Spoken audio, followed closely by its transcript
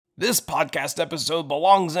This podcast episode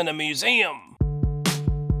belongs in a museum.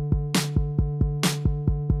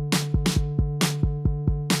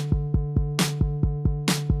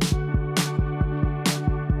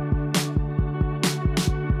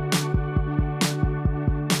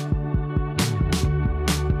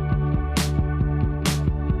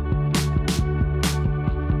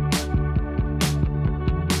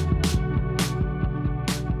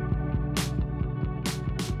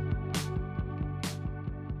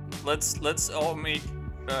 Let's all make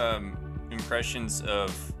impressions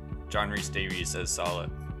of John Rhys Davies as Sala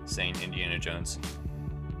saying Indiana Jones.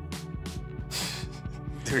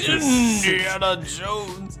 Indiana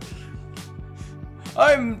Jones.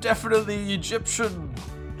 I'm definitely Egyptian.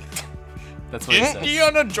 That's what he says.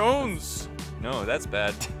 Indiana Jones. No, that's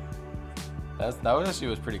bad. That actually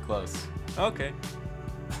was pretty close. Okay.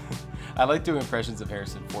 I like doing impressions of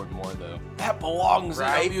Harrison Ford more, though. That belongs in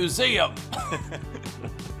a museum.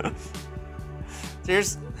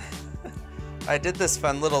 I did this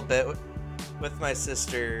fun little bit with my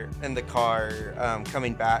sister in the car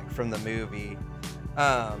coming back from the movie.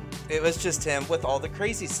 It was just him with all the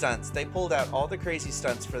crazy stunts. They pulled out all the crazy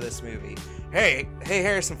stunts for this movie. Hey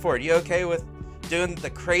Harrison Ford, you okay with doing the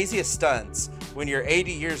craziest stunts when you're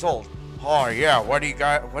 80 years old? Oh yeah, what do you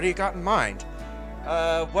got in mind?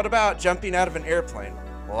 What about jumping out of an airplane?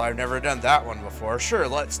 Well, I've never done that one before. Sure,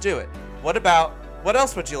 let's do it. What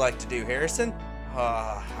else would you like to do, Harrison?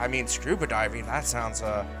 Scuba diving. That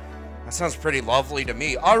sounds pretty lovely to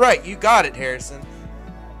me. All right, you got it, Harrison.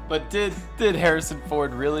 But did Harrison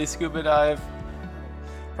Ford really scuba dive?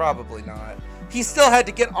 Probably not. He still had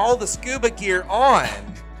to get all the scuba gear on.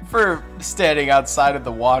 For standing outside of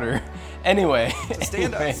the water. Anyway. To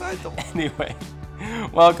stand outside the water. Anyway.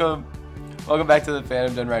 Welcome back to the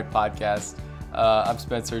Phantom Done Right podcast. I'm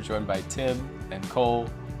Spencer, joined by Tim and Cole.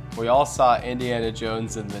 We all saw Indiana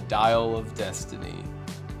Jones and the Dial of Destiny.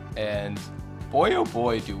 And boy, oh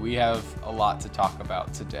boy, do we have a lot to talk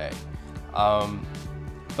about today.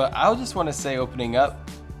 But I just want to say, opening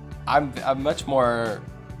up, I was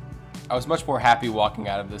much more happy walking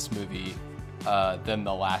out of this movie than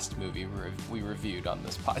the last movie we reviewed on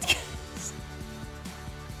this podcast.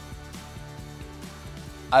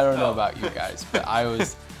 I don't know about you guys, but I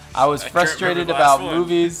was frustrated about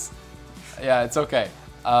movies. Yeah, it's okay.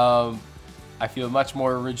 I feel much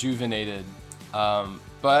more rejuvenated.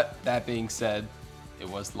 But that being said, it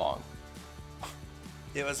was long.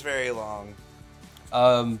 It was very long.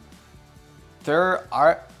 There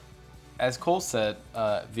are, as Cole said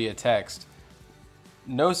via text,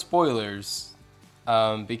 no spoilers,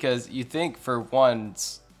 because you think for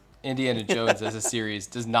once Indiana Jones as a series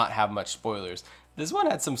does not have much spoilers. This one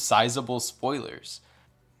had some sizable spoilers.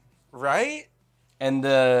 Right? And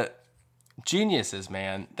the geniuses,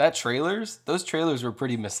 man, those trailers were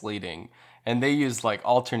pretty misleading. And they used like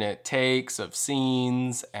alternate takes of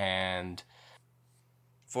scenes and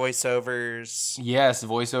voiceovers. Yes,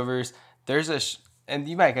 voiceovers. There's and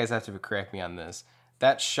you might guys have to correct me on this.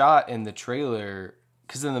 That shot in the trailer,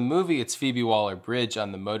 because in the movie it's Phoebe Waller-Bridge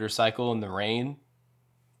on the motorcycle in the rain,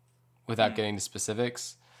 without getting to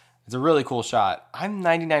specifics. It's a really cool shot. I'm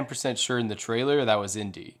 99% sure in the trailer that was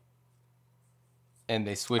Indy. And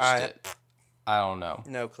they switched it. I don't know.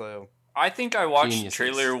 No clue. I think I watched the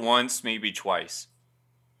trailer once, maybe twice.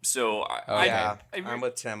 So I'm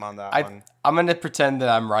with Tim on that one. I'm gonna pretend that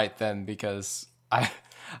I'm right then, because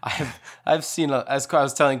I've seen, as I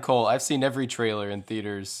was telling Cole, I've seen every trailer in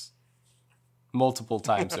theaters multiple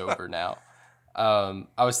times over now. I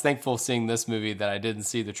was thankful seeing this movie that I didn't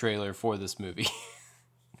see the trailer for this movie.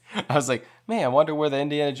 I was like, man, I wonder where the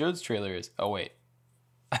Indiana Jones trailer is. Oh wait,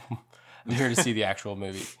 I'm here to see the actual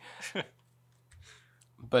movie.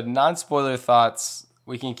 But non-spoiler thoughts,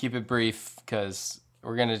 we can keep it brief because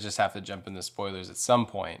we're going to just have to jump into spoilers at some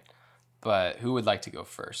point. But who would like to go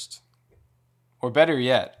first? Or better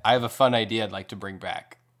yet, I have a fun idea I'd like to bring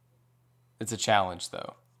back. It's a challenge,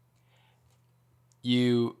 though.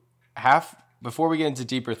 Before we get into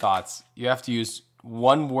deeper thoughts, you have to use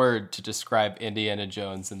one word to describe Indiana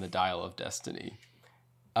Jones and the Dial of Destiny.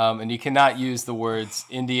 And you cannot use the words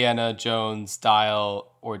Indiana Jones,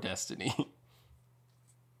 Dial, or Destiny.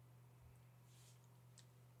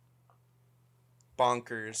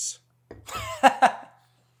 Bonkers.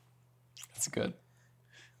 That's good.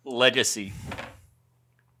 Legacy.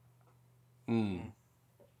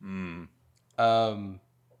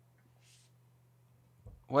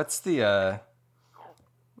 What's the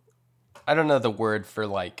I don't know the word for,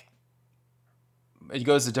 like, it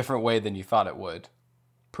goes a different way than you thought it would.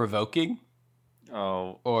 Provoking?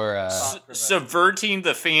 Oh. Or subverting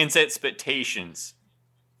the fans' expectations.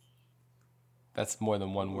 That's more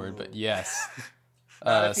than one word, but yes.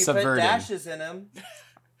 Not if you put Subverting. dashes in them.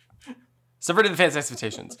 Subverting the fans'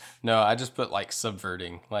 expectations. No, I just put like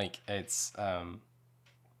subverting. Like it's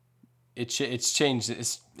it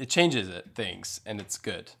changes things, and it's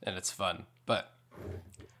good and it's fun. But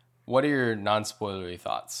what are your non-spoilery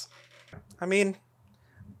thoughts? I mean,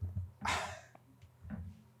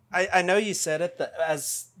 I know you said it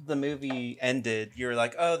as the movie ended, you were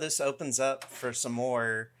like, "Oh, this opens up for some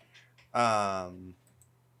more, for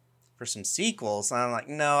some sequels." And I'm like,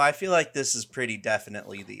 "No, I feel like this is pretty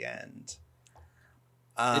definitely the end."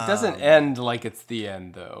 It doesn't end like it's the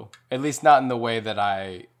end, though. At least not in the way that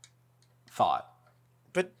I thought.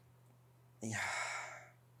 But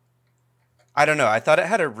I don't know. I thought it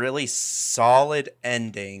had a really solid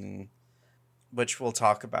ending, which we'll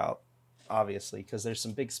talk about, obviously, because there's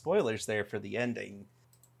some big spoilers there for the ending.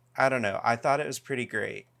 I don't know. I thought it was pretty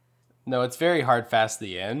great. No, it's very hard fast,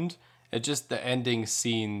 the end. It just, the ending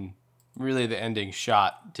scene, really the ending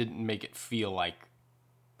shot, didn't make it feel like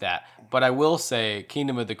that. But I will say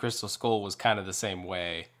Kingdom of the Crystal Skull was kind of the same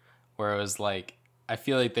way, where it was like, I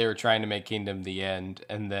feel like they were trying to make Kingdom the end,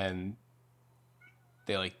 and then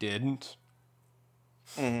they like didn't.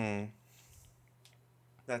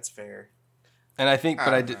 That's fair. And I think,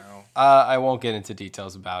 but I did. know. I won't get into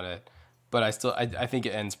details about it, but I think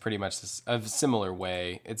it ends pretty much a similar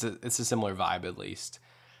way. It's a similar vibe, at least.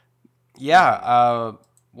 Yeah.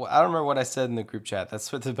 Well, I don't remember what I said in the group chat. That's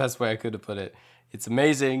the best way I could have put it. It's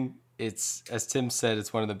amazing. It's, as Tim said,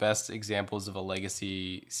 it's one of the best examples of a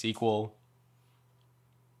legacy sequel.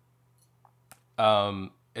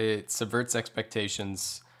 It subverts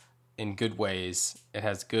expectations in good ways. It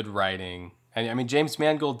has good writing. And I mean, James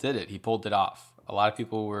Mangold did it. He pulled it off. A lot of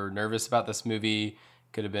people were nervous about this movie. It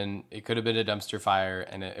could have been a dumpster fire,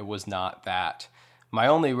 and it was not that. My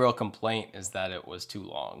only real complaint is that it was too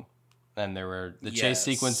long. And chase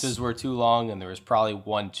sequences were too long, and there was probably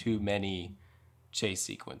one too many chase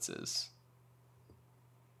sequences.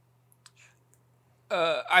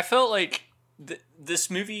 I felt like this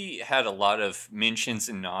movie had a lot of mentions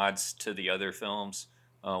and nods to the other films.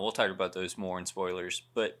 We'll talk about those more in spoilers,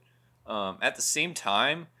 but at the same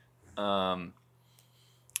time,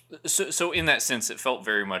 so in that sense, it felt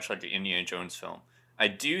very much like the Indiana Jones film. I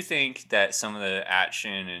do think that some of the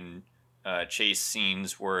action and chase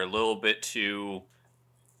scenes were a little bit too.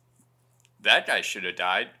 That guy should have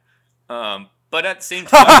died. But at the same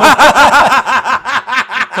time,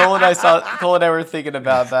 Cole and I were thinking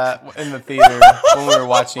about that in the theater when we were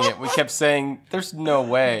watching it. We kept saying, "There's no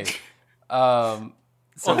way." I'm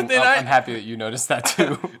happy that you noticed that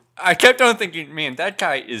too. I kept on thinking, man, that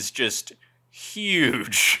guy is just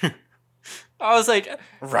huge. I was like,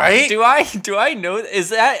 right? Do I know?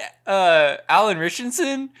 Is that Alan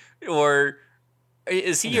Richardson, or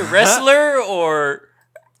is he a wrestler, or?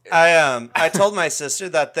 I told my sister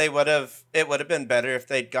that it would have been better if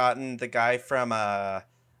they'd gotten the guy from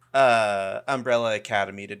Umbrella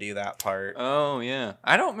Academy to do that part. Oh yeah,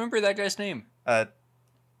 I don't remember that guy's name. But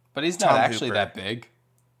he's not Tom actually Hooper. that big.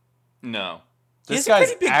 No. He's a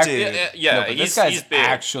pretty big dude. Yeah, this guy's he's big,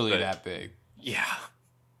 actually but- that big. Yeah.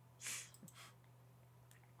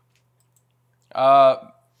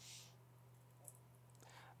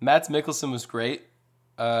 Mads Mikkelsen was great.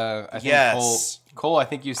 I think Yes. Cole, I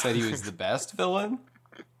think you said he was the best villain.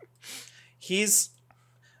 I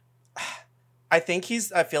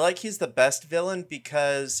feel like he's the best villain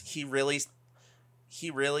because he really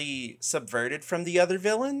subverted from the other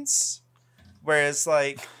villains. Whereas,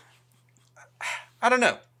 like, I don't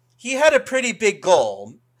know. He had a pretty big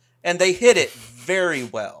goal, and they hit it very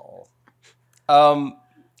well.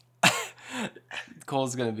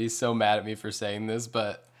 Cole's gonna be so mad at me for saying this,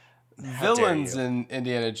 but How dare villains you. in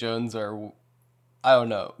Indiana Jones are, I don't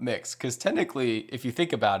know, mixed. Because technically, if you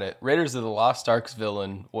think about it, Raiders of the Lost Ark's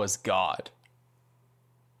villain was God.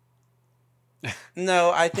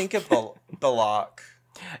 No, I think of Balak.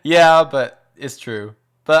 Yeah, but it's true.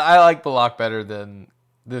 But I like Bullock better than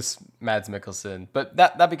this Mads Mikkelsen. But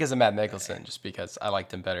not because of Mads Mikkelsen, just because I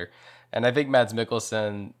liked him better. And I think Mads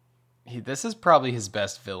Mikkelsen, this is probably his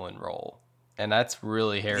best villain role. And that's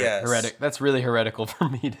really Yes. That's really heretical for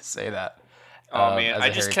me to say that. Oh man, as a I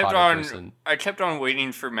just Harry kept Potter on. person. I kept on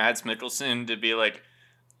waiting for Mads Mikkelsen to be like,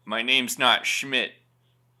 "My name's not Schmidt,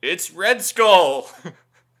 it's Red Skull."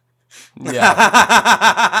 Yeah.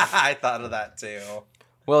 I thought of that too.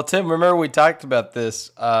 Well, Tim, remember we talked about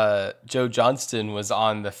this. Joe Johnston was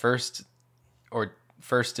on the first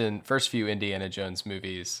few Indiana Jones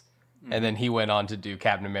movies, and then he went on to do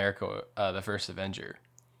Captain America: The First Avenger.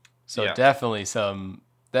 So Yeah. definitely some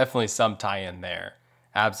tie-in there.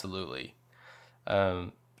 Absolutely.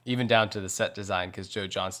 even down to the set design, because Joe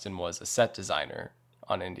Johnston was a set designer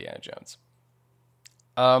on Indiana Jones.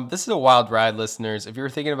 This is a wild ride, listeners. If you're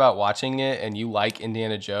thinking about watching it and you like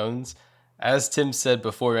Indiana Jones, as Tim said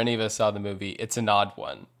before any of us saw the movie, it's an odd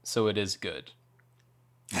one, so it is good.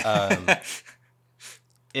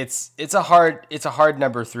 It's a hard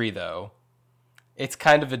number 3 though. It's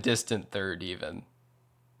kind of a distant third even,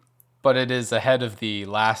 but it is ahead of the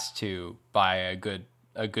last 2 by a good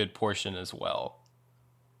portion as well.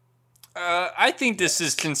 I think this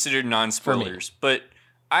is considered non-spoilers, but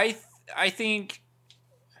I think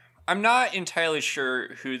I'm not entirely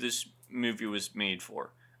sure who this movie was made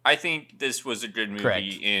for. I think this was a good movie.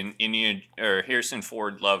 Correct. And Harrison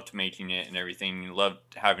Ford loved making it and everything. He loved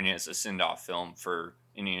having it as a send-off film for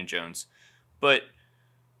Indiana Jones. But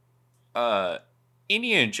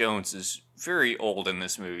Indiana Jones is very old in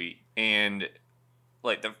this movie, and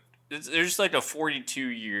like there's like a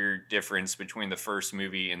 42-year difference between the first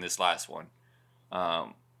movie and this last one.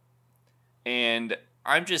 And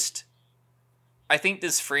I think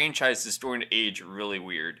this franchise is starting to age really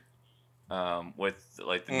weird. With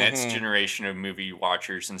like the next generation of movie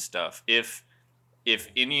watchers and stuff. If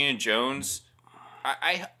Indiana Jones,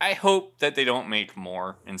 I hope that they don't make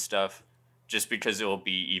more and stuff, just because it will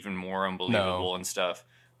be even more unbelievable and stuff.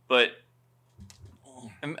 But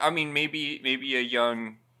I mean, maybe a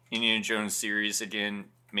young Indiana Jones series again,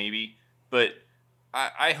 maybe. But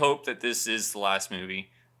I hope that this is the last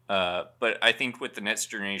movie. But I think with the next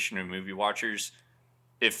generation of movie watchers,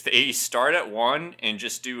 if they start at 1 and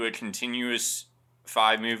just do a continuous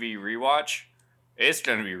 5-movie rewatch, it's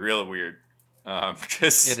going to be real weird.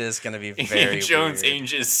 Because it is going to be very Indiana Jones weird.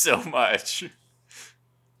 ages so much.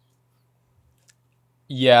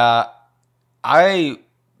 Yeah,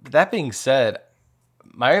 that being said,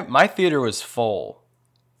 my theater was full.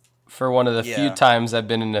 For one of the few times I've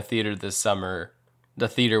been in a theater this summer, the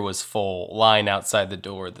theater was full, line outside the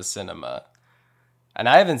door of the cinema. And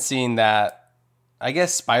I haven't seen that. I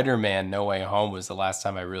guess Spider-Man No Way Home was the last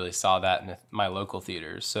time I really saw that in my local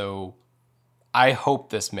theater. So I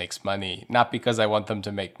hope this makes money. Not because I want them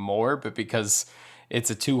to make more, but because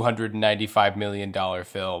it's a $295 million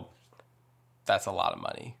film. That's a lot of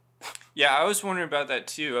money. Yeah, I was wondering about that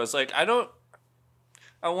too. I was like, I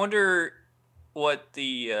wonder what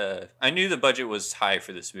I knew the budget was high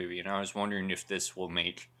for this movie, and I was wondering if this will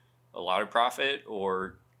make a lot of profit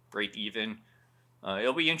or break even.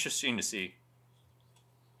 It'll be interesting to see.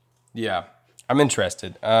 Yeah, I'm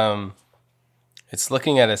interested. It's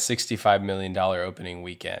looking at a $65 million opening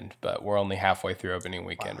weekend, but we're only halfway through opening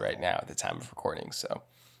weekend right now at the time of recording, so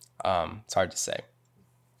it's hard to say.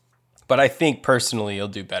 But I think personally it'll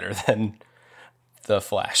do better than The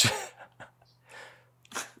Flash.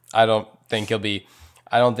 I don't think it'll be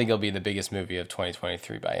the biggest movie of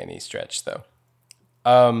 2023 by any stretch, though.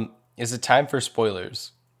 Is it time for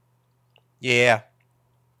spoilers? Yeah.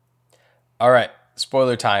 All right,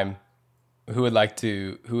 spoiler time. Who would like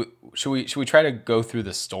to? Should we try to go through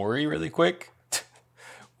the story really quick?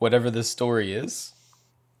 Whatever the story is.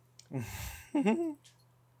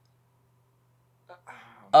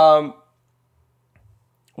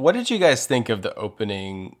 What did you guys think of the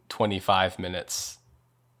opening 25 minutes?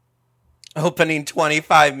 Opening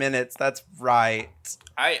 25 minutes. That's right.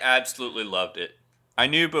 I absolutely loved it. I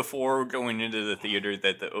knew before going into the theater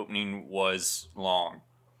that the opening was long.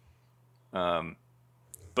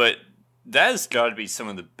 But that has got to be some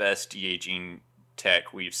of the best de-aging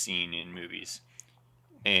tech we've seen in movies.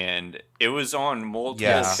 And it was on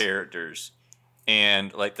multiple characters.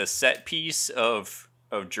 And like the set piece of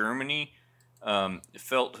Germany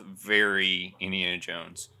felt very Indiana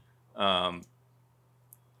Jones.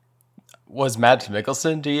 Was Matt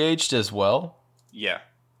Mikkelsen de-aged as well? Yeah.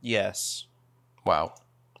 Yes. Wow.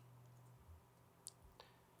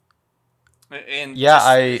 And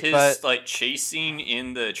yeah, his like chasing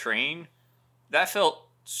in the train, that felt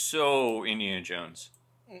so Indiana Jones.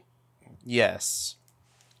 Yes.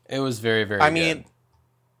 It was very, very good. I mean,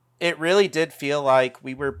 it really did feel like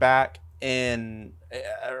we were back in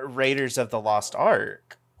Raiders of the Lost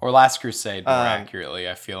Ark. Or Last Crusade, more accurately,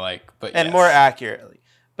 I feel like. But and more accurately.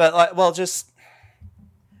 But, like, well, just,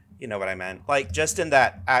 you know what I meant. Like, just in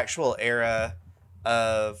that actual era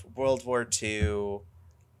of World War II,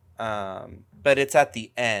 but it's at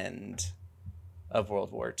the end of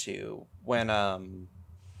World War II when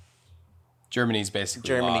Germany's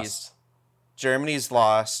basically lost. Germany's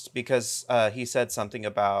lost because he said something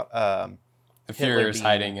about the Fuhrer's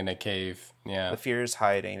hiding in a cave. Yeah, the Fuhrer's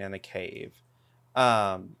hiding in a cave.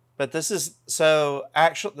 But this is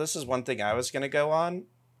this is one thing I was going to go on.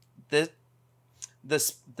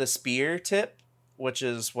 The spear tip, which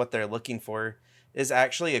is what they're looking for, is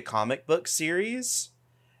actually a comic book series,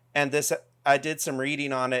 and this I did some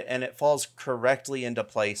reading on it, and it falls correctly into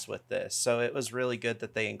place with this. So it was really good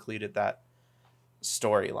that they included that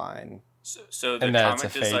storyline. So the And that it's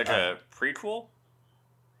comic a is fake. like a prequel?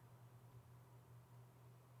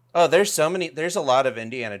 Oh, there's a lot of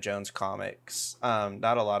Indiana Jones comics.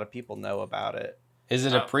 Not a lot of people know about it. Is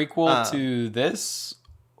it a Oh. prequel to this?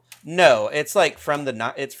 No, it's like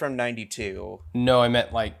it's from 92. No, I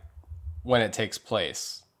meant like when it takes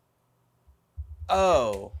place.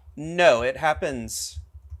 Oh, no, it happens.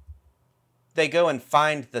 They go and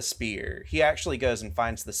find the spear. He actually goes and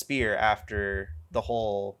finds the spear after the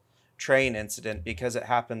whole train incident because it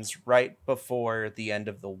happens right before the end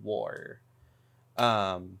of the war.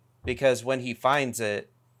 Because when he finds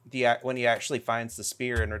it, when he actually finds the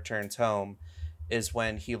spear and returns home, is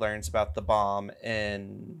when he learns about the bomb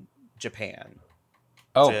in Japan.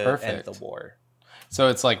 Oh, to perfect. end the war. So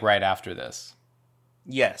it's like right after this.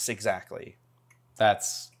 Yes, exactly.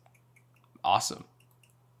 That's awesome.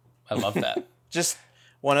 I love that. Just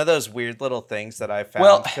one of those weird little things that I found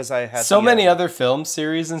Well, because I had so many other film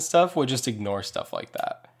series and stuff would just ignore stuff like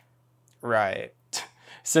that. right.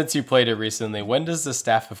 Since you played it recently, when does the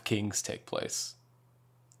Staff of Kings take place?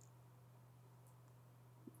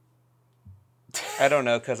 I don't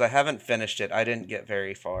know because I haven't finished it. I didn't get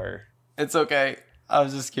very far. It's okay. I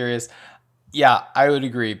was just curious. Yeah, I would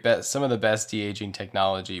agree. Some of the best de-aging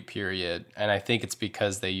technology, period. And I think it's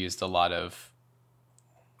because they used a lot of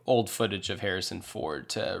old footage of Harrison Ford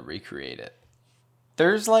to recreate it.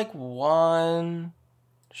 There's like one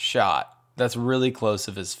shot that's really close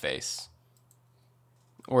of his face,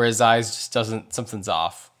 where his eyes just something's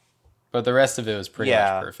off. But the rest of it was pretty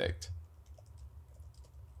much perfect.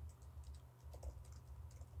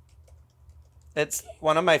 It's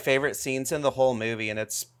one of my favorite scenes in the whole movie, and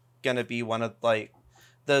it's gonna be one of like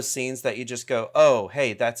those scenes that you just go, oh,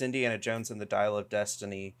 hey, that's Indiana Jones and the Dial of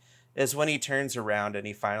Destiny, is when he turns around and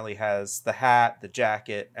he finally has the hat, the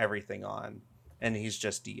jacket, everything on, and he's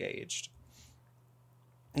just de-aged.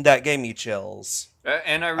 That gave me chills.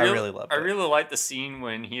 And I really really loved I it. really like the scene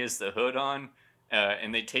when he has the hood on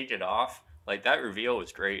and they take it off. Like, that reveal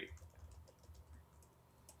was great.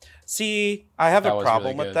 See, I have That a was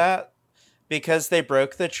problem really with good. that because they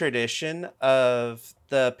broke the tradition of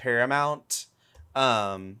the Paramount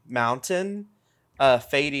mountain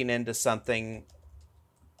fading into something,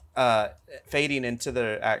 fading into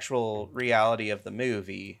the actual reality of the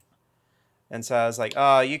movie. And so I was like,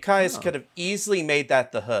 oh, you guys could have easily made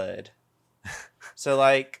that the hood. So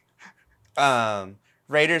like,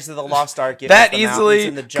 Raiders of the Lost Ark. That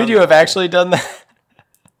easily? Could you have actually done that?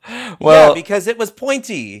 Well, yeah, because it was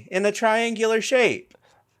pointy in a triangular shape.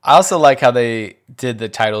 I also like how they did the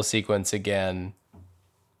title sequence again.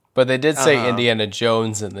 But they did say Indiana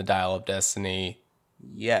Jones in the Dial of Destiny,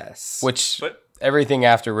 Yes. which everything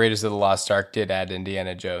after Raiders of the Lost Ark did add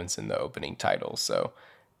Indiana Jones in the opening title. So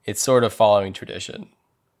it's sort of following tradition.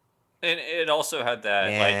 And it also had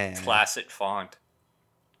that like classic font.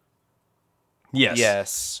 Yes.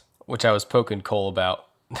 Yes. Which I was poking Cole about.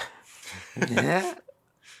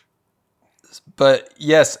 But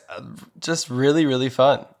yes, just really, really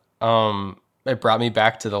fun. It brought me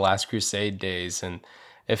back to the Last Crusade days, and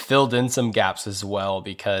it filled in some gaps as well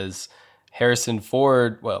because Harrison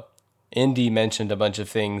Ford, Indy mentioned a bunch of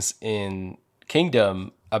things in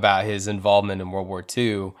Kingdom about his involvement in World War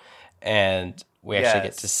II, and we actually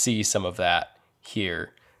get to see some of that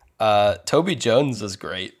here. Toby Jones was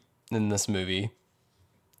great in this movie.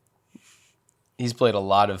 He's played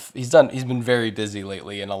he's been very busy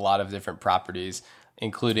lately in a lot of different properties,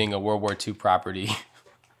 including a World War II property.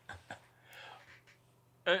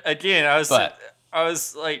 Again, I was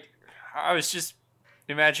just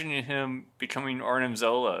imagining him becoming Arnim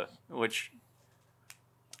Zola, which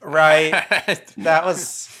Right. That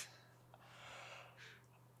was.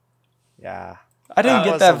 Yeah. I didn't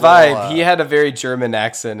get that vibe. He had a very German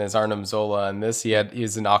accent as Arnim Zola, and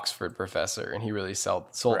he's an Oxford professor, and he really sold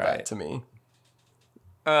that to me.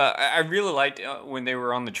 I really liked when they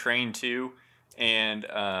were on the train too, and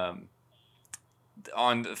on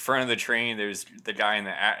the front of the train there's the guy in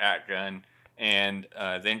the AT gun, and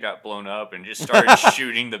then got blown up and just started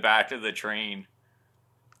shooting the back of the train.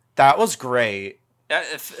 That was great.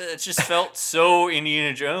 It just felt so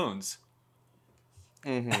Indiana Jones.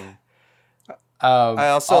 Mm-hmm. I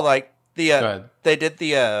also like the they did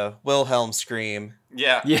the Wilhelm scream.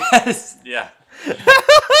 Yeah. Yes. Yeah.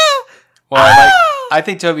 Well, I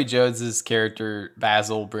think Toby Jones's character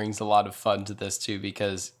Basil brings a lot of fun to this too,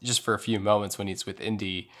 because just for a few moments when he's with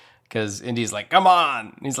Indy, because Indy's like, "Come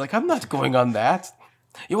on," and he's like, "I'm not going on that.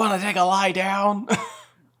 You want to take a lie down?"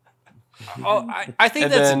 Oh, I think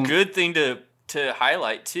And that's then- a good thing to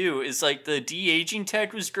highlight too. Is like the de-aging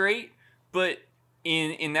tech was great, but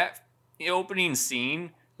in that opening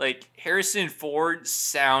scene, like Harrison Ford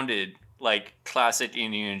sounded like classic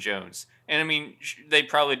Indiana Jones, and I mean they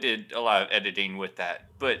probably did a lot of editing with that,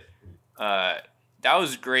 but that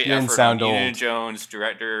was great Didn't effort sound on Indiana old. Jones,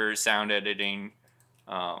 director, sound editing.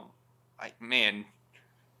 Man,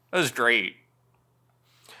 that was great.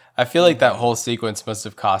 I feel like that whole sequence must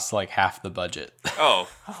have cost like half the budget. Oh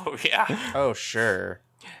yeah. Oh, sure.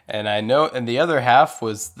 And I know, and the other half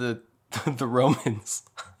was the the Romans.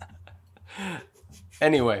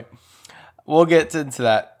 Anyway, we'll get into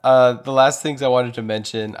that. The last things I wanted to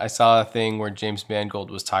mention, I saw a thing where James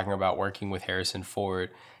Mangold was talking about working with Harrison Ford,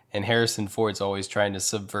 and Harrison Ford's always trying to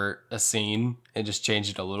subvert a scene and just change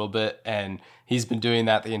it a little bit, and he's been doing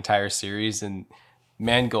that the entire series. And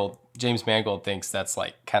James Mangold thinks that's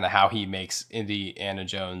like kind of how he makes Indiana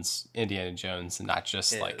Jones, and not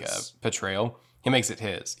just like a His. portrayal. He makes it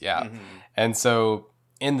his, yeah. And so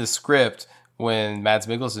in the script, when Mads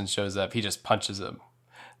Mikkelsen shows up, he just punches him.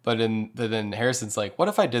 But then Harrison's like, "What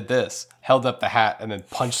if I did this?" Held up the hat and then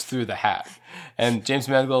punched through the hat. And James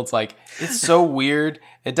Mangold's like, "It's so weird.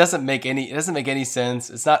 It doesn't make any sense.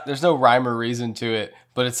 It's not. There's no rhyme or reason to it.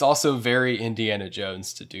 But it's also very Indiana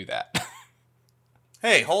Jones to do that."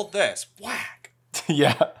 Hey, hold this. Whack.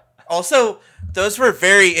 Yeah. Also, those were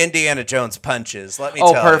very Indiana Jones punches. Let me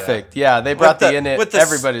Oh, tell perfect. Yeah, they brought the- in it. with the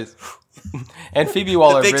Everybody's. And Phoebe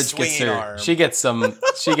Waller-Bridge gets swinging her. arm. She gets some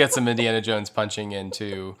Indiana Jones punching in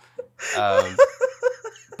too.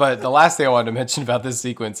 But the last thing I wanted to mention about this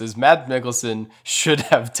sequence is Mads Mikkelsen should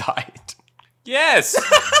have died. Yes.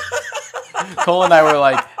 Cole and I were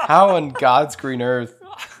like, "How on God's green earth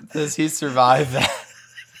does he survive that?"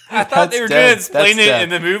 I thought they were That's going to death. explain That's it death. in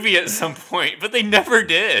the movie at some point, but they never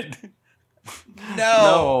did. No,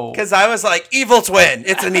 No. because I was like, evil twin.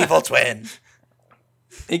 It's an evil twin.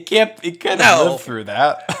 He couldn't No. live through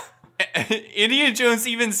that. Indiana Jones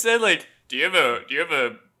even said, like, do you have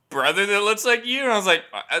a brother that looks like you? And I was like,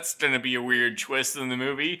 that's going to be a weird twist in the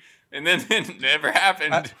movie. And then it never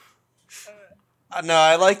happened. No,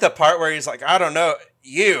 I like the part where he's like, I don't know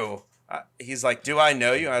you. He's like, do I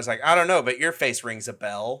know you? I was like, I don't know, but your face rings a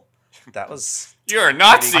bell. That was. You're a Are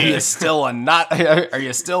Nazi. you still a Are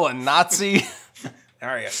you still a Nazi?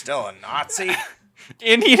 Are you still a Nazi?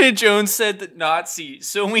 Indiana Jones said that Nazi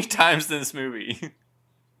so many times in this movie.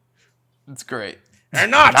 It's great. They're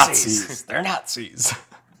Nazis. Nazis. They're Nazis.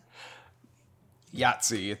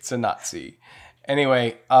 Yahtzee. It's a Nazi.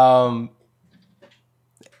 Anyway,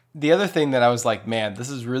 the other thing that I was like, man, this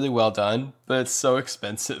is really well done, but it's so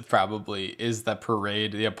expensive probably, is the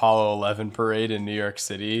parade, the Apollo 11 parade in New York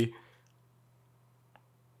City.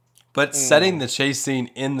 But setting the chase scene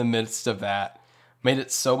in the midst of that made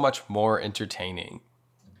it so much more entertaining.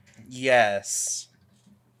 Yes.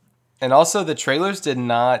 And also the trailers did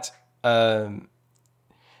not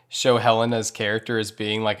show Helena's character as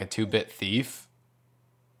being like a 2-bit thief.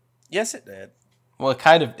 Yes, it did. Well,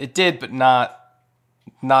 it did, but not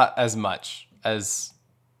as much as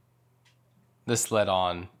this led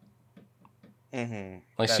on. Mm-hmm.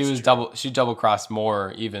 Like That's she was true. she double crossed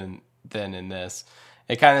more even than in this.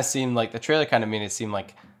 It kind of seemed like the trailer kind of made it seem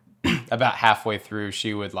like about halfway through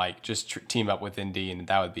she would like just team up with Indy and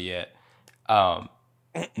that would be it.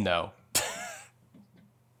 No.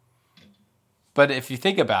 But if you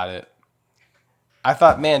think about it, I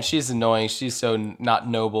thought, man, she's annoying. She's so not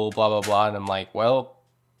noble, blah, blah, blah. And I'm like, well,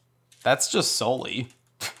 that's just Sully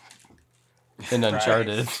in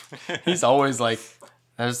Uncharted. He's always like,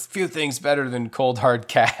 there's few things better than cold, hard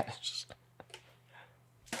cash.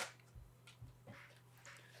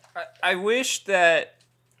 I wish that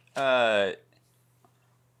her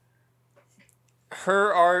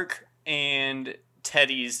arc and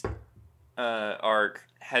Teddy's arc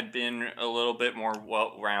had been a little bit more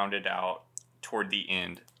well rounded out toward the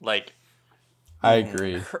end. Like I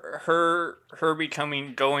agree. her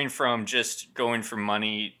going from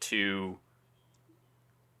money to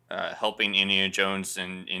helping Indiana Jones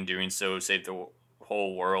and in doing so save the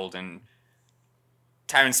whole world and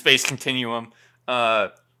time and space continuum.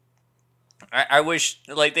 I wish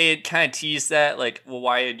like they had kind of teased that, like, well,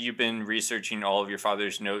 why had you been researching all of your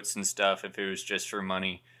father's notes and stuff if it was just for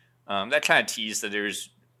money? That kind of teased that there's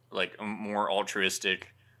like a more altruistic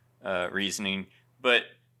reasoning, but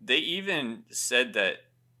they even said that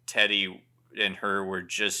Teddy and her were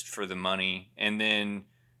just for the money, and then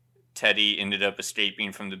Teddy ended up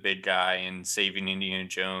escaping from the big guy and saving Indiana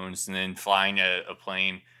Jones and then flying a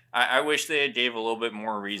plane. I wish they had gave a little bit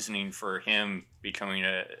more reasoning for him becoming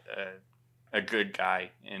a good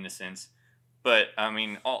guy in a sense. But I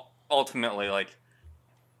mean, ultimately, like,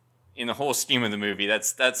 in the whole scheme of the movie,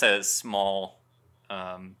 that's a small,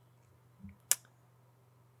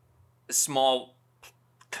 small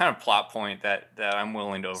kind of plot point that I'm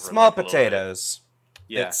willing to overlook. Small potatoes.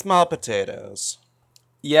 Yeah. It's small potatoes.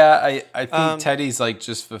 Yeah, I think Teddy's like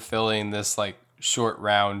just fulfilling this like short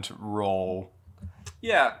round role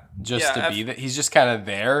Yeah. just to be that. He's just kind of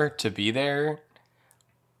there to be there.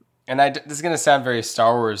 And this is going to sound very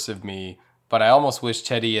Star Wars of me, but I almost wish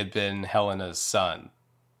Teddy had been Helena's son.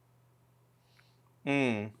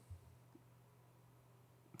 With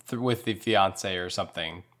the fiance or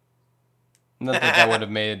something. Not that would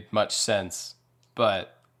have made much sense,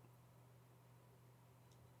 but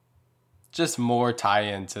just more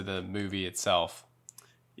tie-in to the movie itself.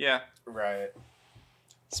 Yeah. Right.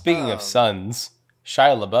 Speaking of sons,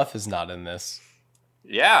 Shia LaBeouf is not in this.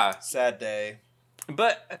 Yeah. Sad day.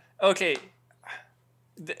 But, okay.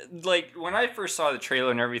 Like, when I first saw the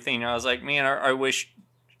trailer and everything, I was like, man, I wish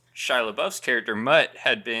Shia LaBeouf's character, Mutt,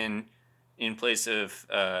 had been in place of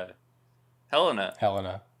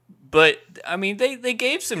Helena. But, I mean, they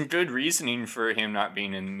gave some good reasoning for him not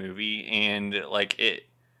being in the movie, and, like, it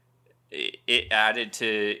added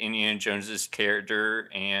to Indiana Jones's character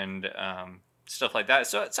and stuff like that.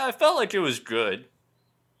 So I felt like it was good.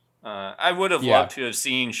 I would have loved to have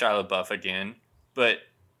seen Shia LaBeouf again, but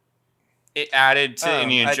it added to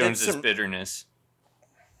Indiana Jones's bitterness.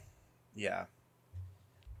 Yeah.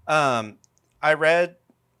 I read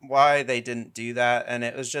why they didn't do that, and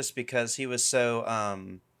it was just because he was so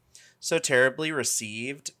terribly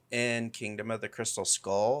received in Kingdom of the Crystal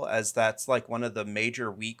Skull, as that's like one of the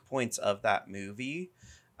major weak points of that movie.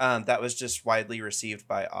 That was just widely received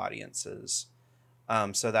by audiences.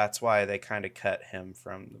 So that's why they kind of cut him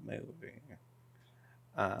from the movie.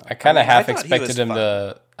 I kind of half expected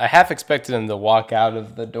him to walk out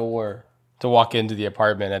of the door to walk into the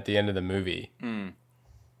apartment at the end of the movie.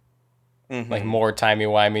 Like more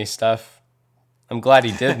timey-wimey stuff. I'm glad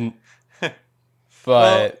he didn't.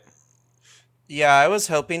 But yeah, I was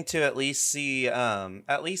hoping to at least see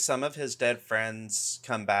at least some of his dead friends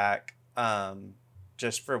come back,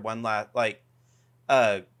 just for one last, like,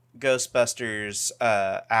 Ghostbusters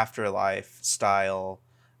Afterlife style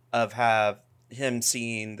of have him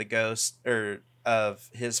seeing the ghost of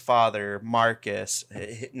his father Marcus,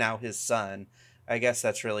 now his son. I guess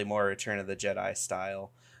that's really more Return of the Jedi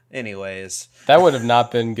style. Anyways, that would have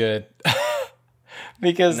not been good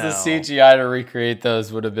because the CGI to recreate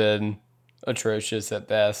those would have been atrocious at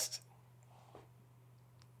best.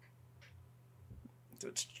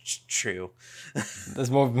 It's true. This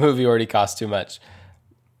movie already cost too much.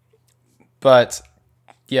 But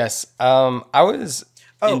yes, I was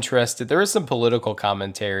interested. There was some political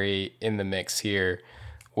commentary in the mix here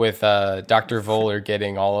with Dr. Voller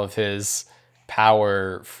getting all of his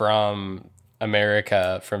power from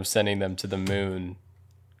America from sending them to the moon.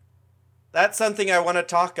 That's something I want to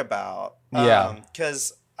talk about. Yeah.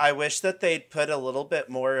 Because I wish that they'd put a little bit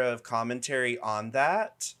more of commentary on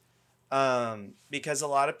that. Because a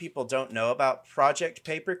lot of people don't know about Project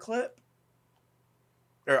Paperclip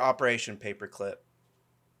or Operation Paperclip,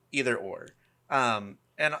 either or. And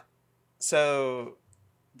so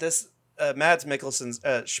this Mads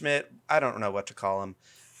Mikkelsen's Schmidt, I don't know what to call him,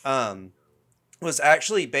 was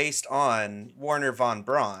actually based on Werner von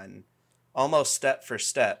Braun, almost step for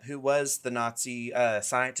step, who was the Nazi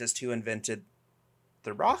scientist who invented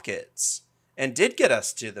the rockets and did get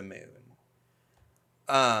us to the moon.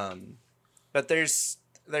 But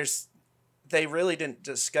they really didn't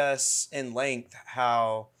discuss in length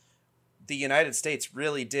how the United States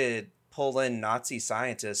really did pull in Nazi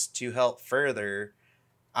scientists to help further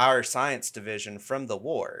our science division from the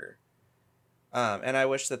war. And I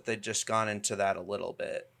wish that they'd just gone into that a little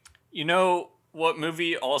bit. You know what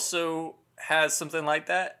movie also has something like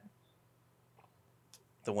that?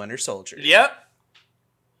 The Winter Soldier. Yep.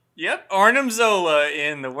 Arnim Zola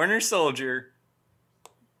in The Winter Soldier.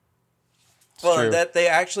 Well, that they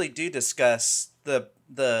actually do discuss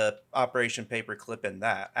the Operation Paperclip in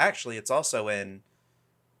that. Actually, it's also in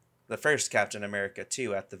the first Captain America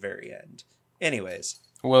 2 at the very end. Anyways.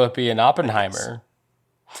 Will it be in Oppenheimer?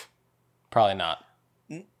 Probably not.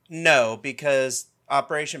 No, because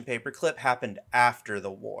Operation Paperclip happened after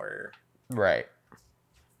the war. Right.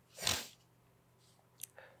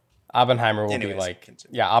 Oppenheimer will be like...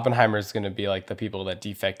 continue. Yeah, Oppenheimer is going to be like the people that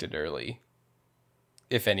defected early.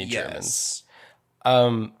 If any Germans.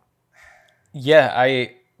 There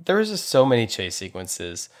was just so many chase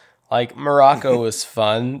sequences. Like, Morocco was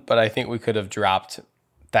fun, but I think we could have dropped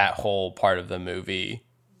that whole part of the movie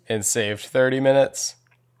and saved 30 minutes.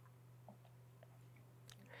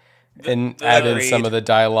 and add in Agreed. some of the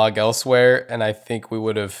dialogue elsewhere, and I think we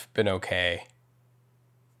would have been okay.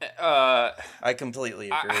 I completely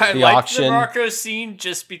agree. I The liked auction. the Morocco scene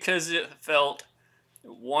just because it felt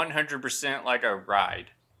 100% like a ride,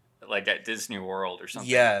 like at Disney World or something.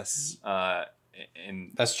 Yes.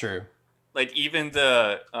 And That's true. like even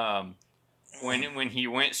the when he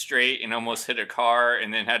went straight and almost hit a car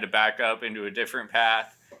and then had to back up into a different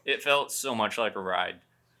path, it felt so much like a ride.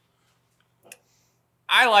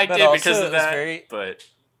 I liked But it also because it of was that, very- but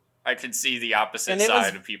I could see the opposite And it side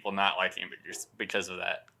was- of people not liking it because of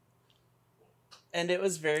that. And it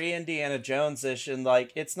was very Indiana Jones-ish, and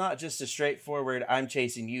like it's not just a straightforward "I'm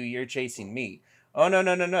chasing you, you're chasing me." Oh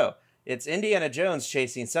no! It's Indiana Jones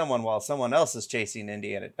chasing someone while someone else is chasing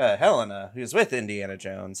Helena, who's with Indiana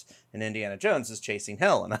Jones, and Indiana Jones is chasing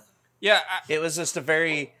Helena. Yeah, It was just a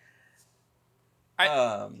very.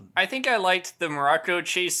 I think I liked the Morocco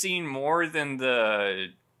chase scene more than the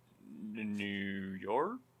New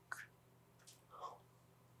York.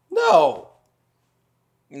 No.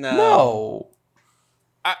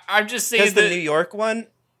 I'm just saying Because the New York one.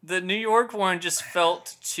 the New York one just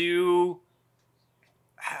felt too,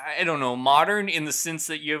 I don't know, modern in the sense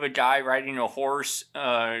that you have a guy riding a horse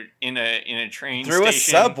in a train Through a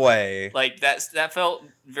station. subway. Like that felt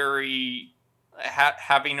very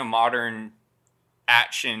having a modern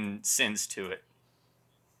action sense to it.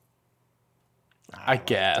 I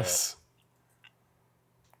guess.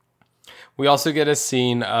 We also get a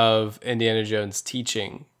scene of Indiana Jones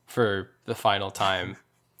teaching for the final time.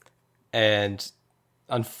 And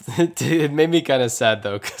it made me kind of sad,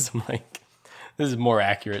 though, because I'm like, this is more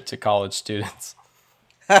accurate to college students.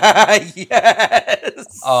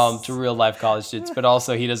 Yes. To real life college students. But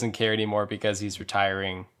also, he doesn't care anymore because he's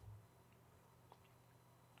retiring.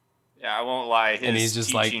 Yeah, I won't lie. His And he's just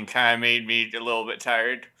teaching kind of made me a little bit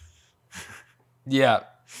tired. Yeah.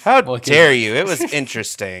 How Well, dare you? It was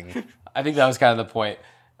interesting. I think that was kind of the point.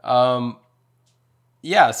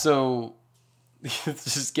 Yeah, so let's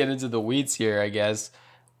just get into the weeds here, I guess.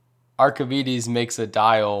 Archimedes makes a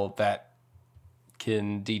dial that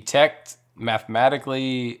can detect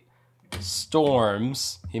mathematically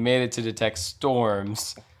storms. He made it to detect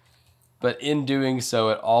storms, but in doing so,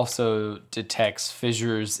 it also detects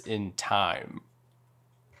fissures in time,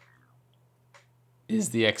 is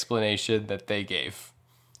the explanation that they gave.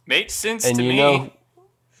 Makes sense And to you me. know,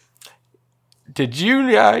 did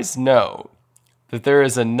you guys know that there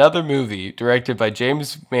is another movie directed by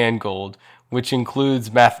James Mangold which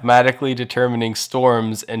includes mathematically determining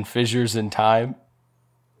storms and fissures in time?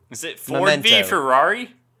 Is it Ford v Memento.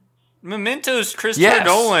 Ferrari? Memento's Christopher Yes.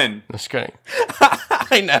 Nolan. Just kidding.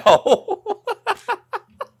 I know.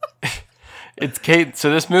 It's Kate.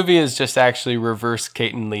 So this movie is just actually reverse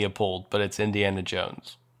Kate and Leopold, but it's Indiana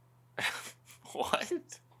Jones. What?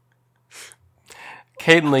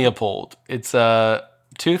 Kate and Leopold. It's a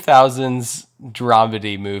 2000s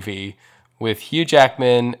dramedy movie with Hugh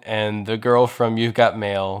Jackman and the girl from You've Got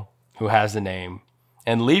Mail, who has a name,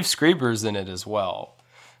 and Liev Schreiber's in it as well.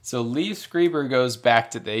 So Liev Schreiber goes back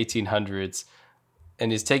to the 1800s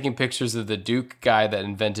and is taking pictures of the Duke guy that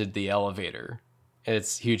invented the elevator.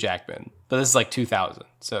 It's Hugh Jackman, but this is like 2000,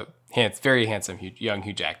 so very handsome young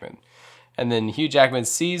Hugh Jackman. And then Hugh Jackman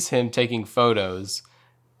sees him taking photos,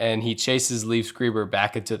 and he chases Liev Schreiber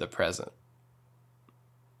back into the present.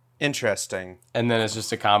 Interesting. And then it's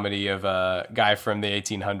just a comedy of a guy from the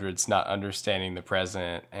 1800s not understanding the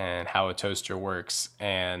present and how a toaster works.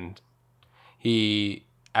 And he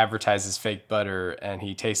advertises fake butter and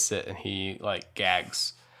he tastes it and he like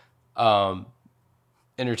gags.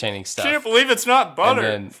 Entertaining stuff. Can't believe it's not butter.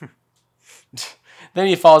 And then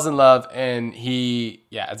he falls in love and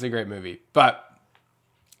it's a great movie. But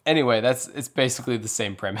anyway, it's basically the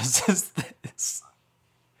same premise as this.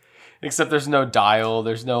 Except there's no dial.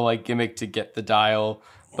 There's no like gimmick to get the dial.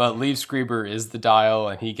 But Liev Schreiber is the dial,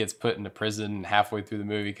 and he gets put into prison halfway through the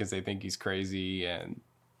movie because they think he's crazy. And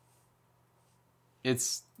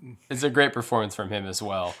it's a great performance from him as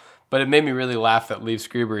well. But it made me really laugh that Liev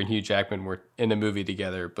Schreiber and Hugh Jackman were in a movie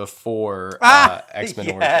together before X-Men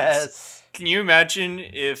Origins. Yes. Can you imagine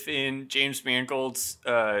if in James Mangold's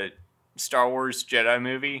Star Wars Jedi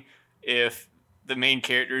movie, if the main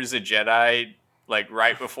character is a Jedi, like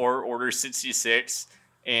right before Order 66,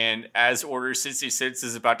 and as Order 66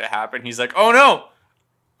 is about to happen, he's like, oh no,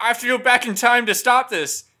 I have to go back in time to stop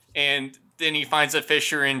this. And then he finds a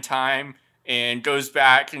fissure in time and goes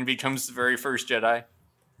back and becomes the very first Jedi.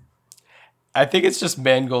 I think it's just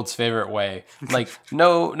Mangold's favorite way. Like,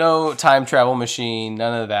 no time travel machine,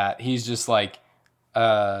 none of that. He's just like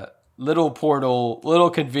little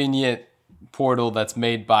convenient portal that's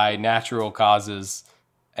made by natural causes,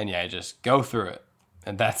 and yeah, just go through it,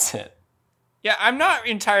 and that's it. Yeah, I'm not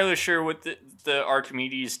entirely sure what the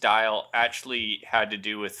Archimedes dial actually had to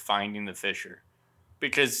do with finding the fissure.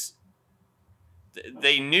 Because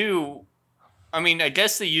they knew... I mean, I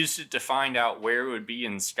guess they used it to find out where it would be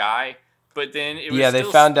in the sky, but then it was they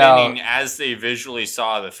still found spinning out as they visually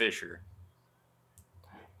saw the fissure.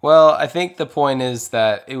 Well, I think the point is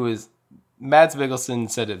that it was... Mads Mikkelsen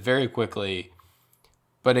said it very quickly,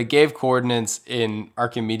 but it gave coordinates in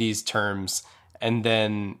Archimedes terms, and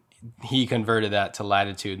then he converted that to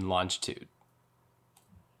latitude and longitude.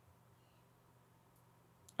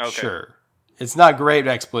 Okay. Sure. It's not a great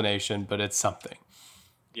explanation, but it's something.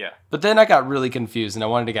 Yeah. But then I got really confused, and I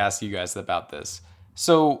wanted to ask you guys about this.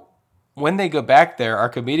 So when they go back there,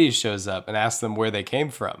 Archimedes shows up and asks them where they came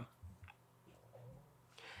from.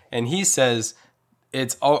 And he says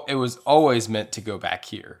it was always meant to go back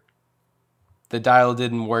here. The dial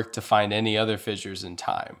didn't work to find any other fissures in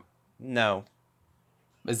time. No.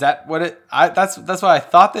 Is that what it... That's what I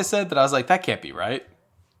thought they said, but I was like, that can't be right.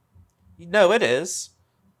 No, it is.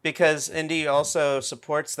 Because Indy also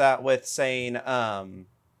supports that with saying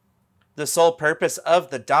the sole purpose of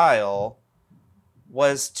the dial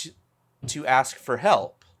was to ask for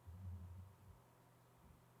help.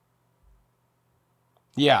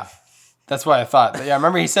 Yeah, that's what I thought. Yeah, I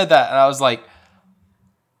remember he said that, and I was like,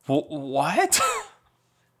 what?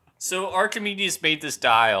 So Archimedes made this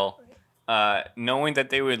dial knowing that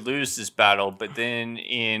they would lose this battle, but then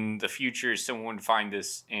in the future, someone would find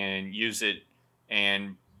this and use it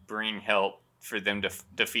and bring help for them to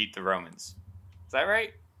defeat the Romans. Is that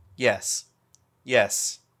right? Yes.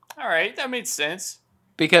 Yes. All right, that makes sense.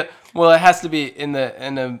 Because, well, it has to be in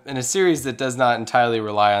a series that does not entirely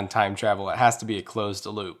rely on time travel. It has to be a closed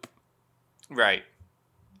loop. Right.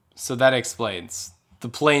 So that explains. The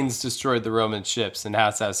planes destroyed the Roman ships and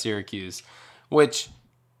that's how Syracuse, which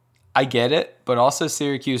I get it, but also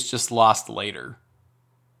Syracuse just lost later.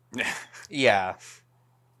 Yeah.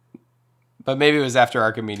 But maybe it was after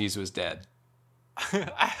Archimedes was dead.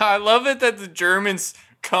 I love it that the Germans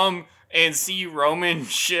come and see Roman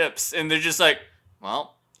ships and they're just like,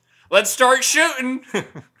 well, let's start shooting.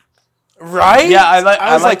 Right? Yeah,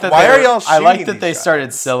 I like that. Why are y'all shooting? I like that they guys?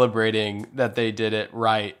 started celebrating that they did it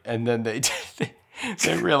right, and then they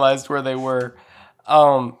realized where they were.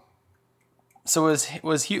 So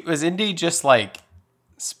was Indy just like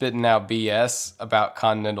spitting out BS about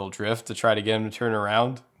continental drift to try to get him to turn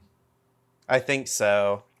around? I think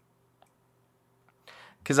so.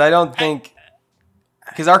 Because I don't think...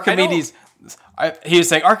 Because Archimedes... he was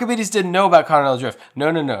saying Archimedes didn't know about continental drift.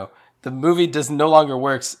 No. The movie no longer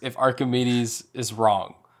works if Archimedes is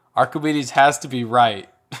wrong. Archimedes has to be right.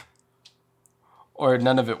 Or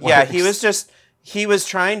none of it works. Yeah, he was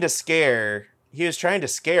trying to scare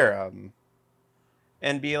him.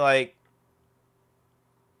 And be like,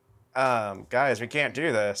 guys, we can't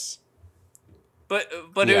do this. But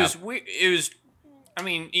Yeah. it was I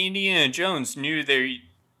mean, Indiana Jones knew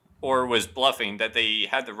or was bluffing that they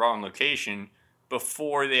had the wrong location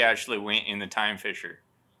before they actually went in the time fissure.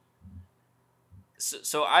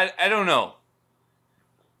 So I don't know.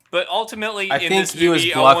 But ultimately, I in think this he was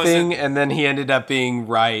movie, bluffing, and then he ended up being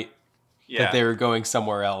right Yeah. that they were going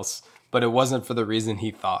somewhere else. But it wasn't for the reason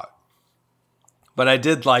he thought. But I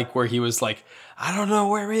did like where he was like, I don't know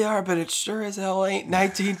where we are, but it sure as hell ain't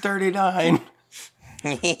 1939.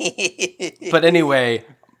 But anyway,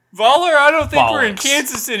 Voller, I don't think we're in Bollocks.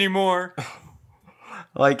 Kansas anymore.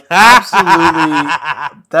 like absolutely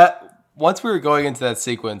that once we were going into that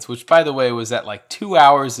sequence, which by the way was at like 2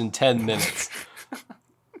 hours and 10 minutes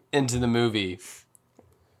into the movie,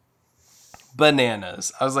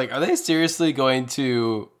 bananas. I was like, are they seriously going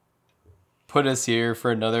to put us here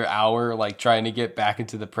for another hour, like trying to get back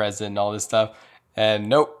into the present and all this stuff? And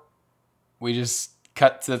nope, we just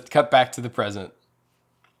cut back to the present.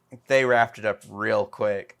 They wrapped it up real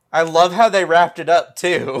quick. I love how they wrapped it up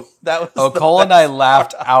too. That was Cole and I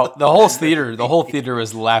laughed out. The whole theater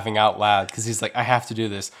was laughing out loud because he's like, I have to do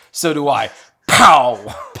this. So do I. Pow!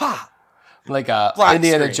 Pop! Like a Black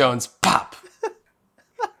Indiana screen. Jones pop.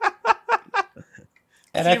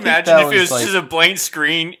 And Can you imagine if it was just a blank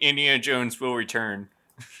screen, Indiana Jones will return?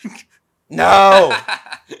 No.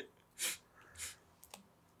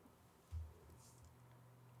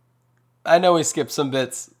 I know we skipped some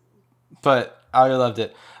bits, but I loved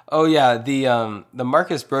it. Oh yeah, the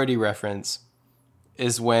Marcus Brody reference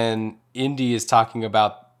is when Indy is talking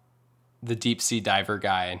about the deep sea diver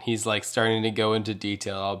guy, and he's like starting to go into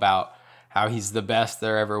detail about how he's the best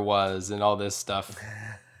there ever was and all this stuff.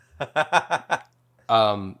 But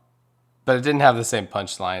it didn't have the same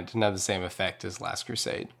punchline. It didn't have the same effect as Last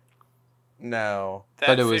Crusade. No. That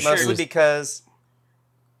But it was- Fisher, Mostly because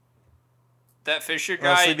that Fisher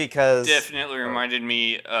mostly guy because definitely reminded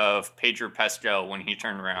me of Pedro Pascal when he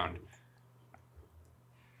turned around.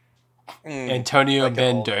 Antonio like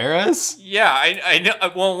an old- Banderas? Yeah, I know.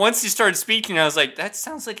 Well, once he started speaking, I was like, that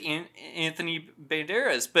sounds like Anthony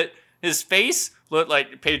Banderas, but his face looked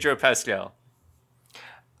like Pedro Pascal.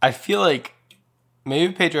 I feel like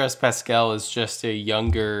maybe Pedro S. Pascal is just a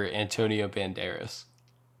younger Antonio Banderas.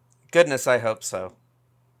 Goodness, I hope so.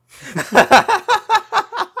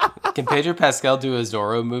 Can Pedro Pascal do a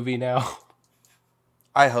Zorro movie now?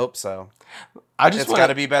 I hope so. I just It's got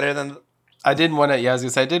to be better than. I didn't want to. Yeah, I was gonna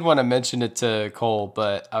say I did want to mention it to Cole,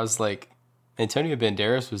 but I was like, Antonio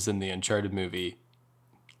Banderas was in the Uncharted movie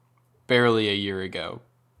barely a year ago.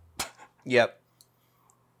 Yep.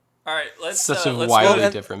 All right, let's Such a let's wildly go,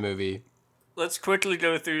 different movie. let's quickly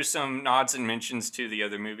go through some nods and mentions to the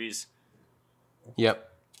other movies. Yep.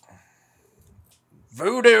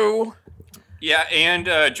 Voodoo. Yeah,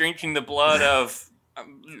 and drinking the blood of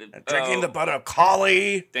Drinking the blood of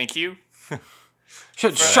Collie. Thank you.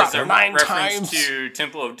 Should As shot a her 9 reference times. to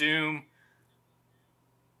Temple of Doom.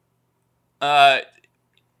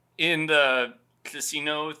 In the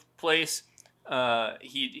casino place,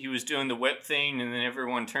 he was doing the whip thing, and then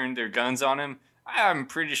everyone turned their guns on him. I'm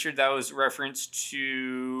pretty sure that was a reference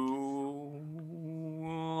to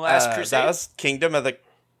Last Crusade. That was Kingdom of the.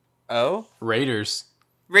 Oh. Raiders.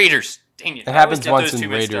 Raiders. Dang it! It I happens always get once those two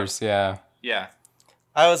in mixed up. Raiders. Yeah. Yeah.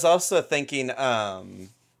 I was also thinking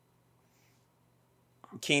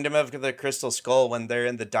Kingdom of the Crystal Skull when they're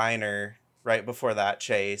in the diner right before that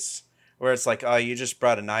chase, where it's like, oh, you just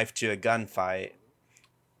brought a knife to a gunfight.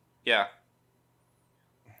 Yeah.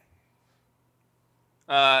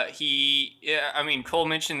 I mean, Cole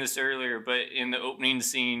mentioned this earlier, but in the opening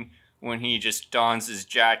scene when he just dons his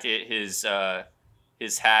jacket, his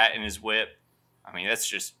hat, and his whip, I mean, that's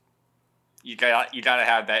just you gotta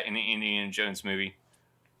have that in an Indiana Jones movie.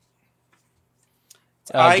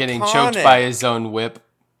 Getting choked Iconic. by his own whip.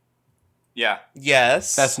 Yeah.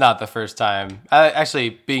 Yes. That's not the first time. Actually,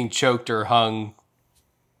 being choked or hung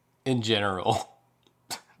in general.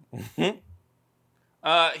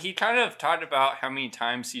 He kind of talked about how many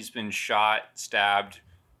times he's been shot, stabbed,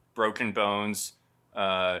 broken bones,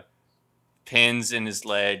 pins in his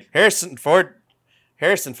leg. Harrison Ford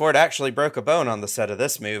actually broke a bone on the set of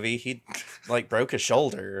this movie. He broke his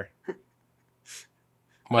shoulder.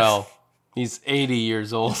 Well, he's 80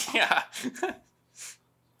 years old. Yeah.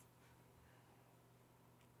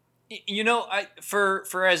 You know,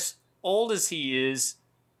 for as old as he is,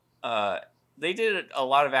 they did a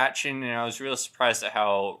lot of action, and I was real surprised at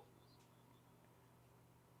how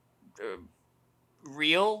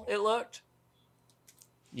real it looked.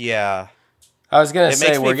 Yeah. I was going to It say,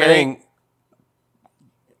 makes me we're very- getting...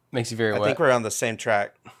 Makes you very I what? think we're on the same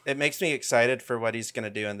track. It makes me excited for what he's going to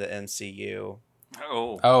do in the MCU.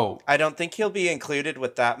 Oh. I don't think he'll be included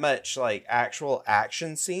with that much actual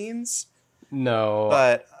action scenes, No.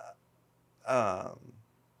 but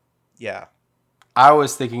yeah. I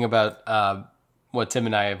was thinking about what Tim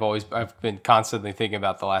and I I've been constantly thinking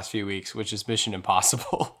about the last few weeks, which is Mission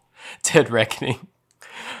Impossible, Dead Reckoning.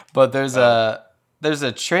 But there's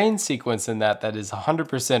a train sequence in that is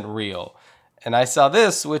 100% real, and I saw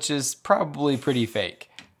this, which is probably pretty fake,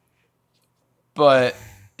 but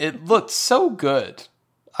it looked so good.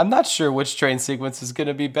 I'm not sure which train sequence is going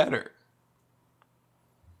to be better,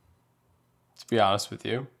 to be honest with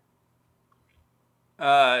you.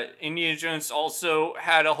 Indiana Jones also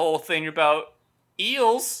had a whole thing about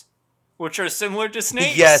eels, which are similar to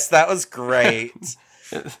snakes. Yes, that was great.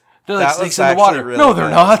 They're like That snakes was in the water. actually really No, they're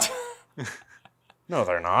good. not. No,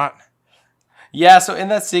 they're not. Yeah, so in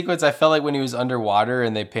that sequence, I felt like when he was underwater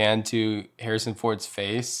and they panned to Harrison Ford's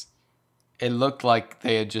face, it looked like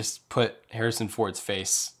they had just put Harrison Ford's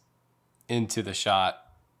face into the shot.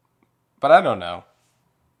 But I don't know.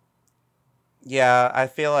 Yeah, I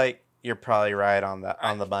feel like you're probably right on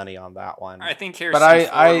the money on that one. I think Harrison I-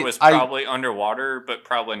 Ford was I- probably underwater, but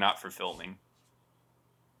probably not for filming.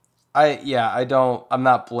 I'm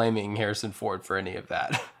not blaming Harrison Ford for any of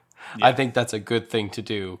that. Yeah. I think that's a good thing to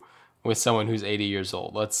do with someone who's 80 years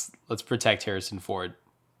old. Let's protect Harrison Ford.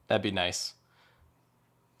 That'd be nice.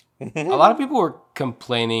 A lot of people were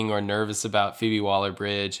complaining or nervous about Phoebe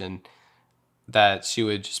Waller-Bridge and that she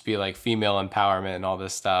would just be like female empowerment and all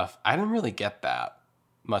this stuff. I didn't really get that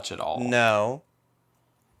much at all. No.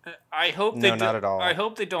 I hope No, they not at all. I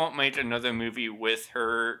hope they don't make another movie with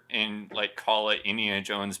her and call it Indiana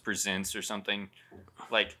Jones Presents or something.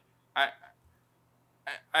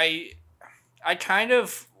 I kind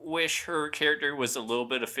of wish her character was a little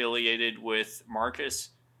bit affiliated with Marcus.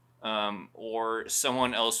 or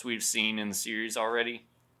someone else we've seen in the series already.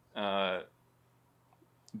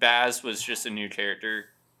 Baz was just a new character.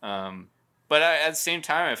 But at the same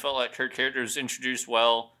time, I felt like her character was introduced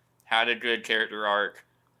well, had a good character arc.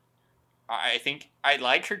 I think I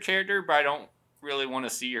like her character, but I don't really want to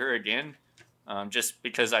see her again. Just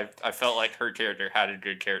because I felt like her character had a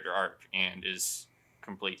good character arc and is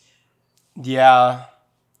complete. Yeah.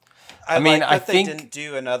 I mean, like I that think they didn't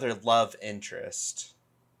do another love interest.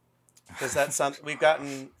 Because that's something we've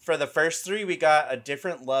gotten for the first three. We got a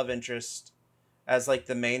different love interest as like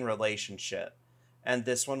the main relationship, and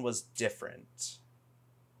this one was different.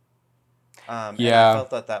 And I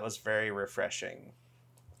felt that was very refreshing,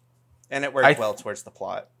 and it worked well towards the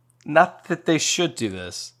plot. Not that they should do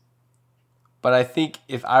this, but I think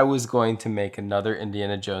if I was going to make another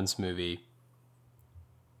Indiana Jones movie,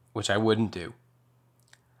 which I wouldn't do,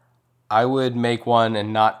 I would make one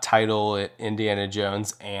and not title it Indiana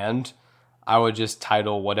Jones, and I would just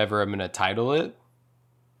title whatever I'm going to title it.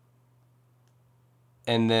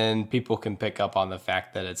 And then people can pick up on the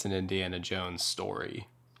fact that it's an Indiana Jones story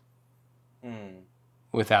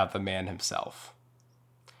without the man himself.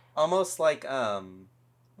 Almost like Rogue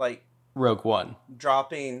One.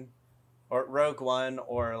 Rogue One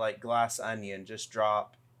or like Glass Onion, just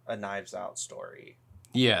drop a Knives Out story.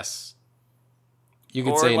 Yes. You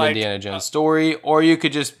could say an Indiana Jones story, or you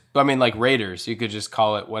could just, like Raiders, you could just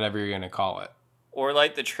call it whatever you're going to call it. Or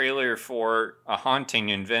like the trailer for A Haunting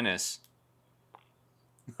in Venice.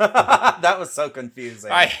 That was so confusing.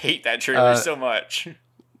 I hate that trailer so much.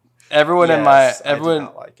 Everyone I did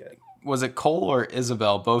not like it. Was it Cole or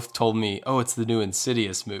Isabel both told me, oh, it's the new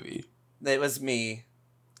Insidious movie. It was me.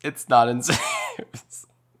 It's not Insidious.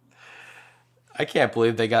 I can't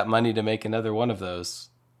believe they got money to make another one of those,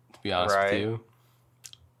 to be honest with you.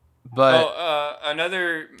 But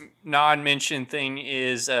another non-mentioned thing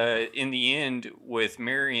is in the end with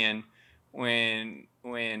Marion when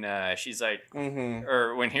she's like,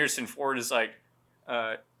 or when Harrison Ford is like,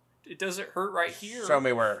 it doesn't hurt right here. Show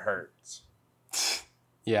me where it hurts.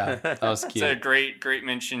 Yeah, that was cute. It's a great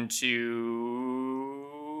mention to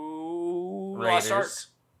Raiders. Lost Ark.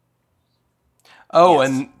 Oh, yes.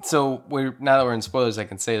 And so now that we're in spoilers, I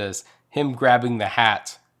can say this. Him grabbing the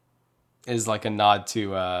hat is like a nod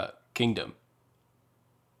to Kingdom.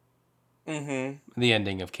 The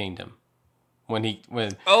ending of Kingdom. When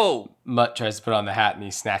Mutt tries to put on the hat and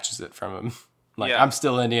he snatches it from him. I'm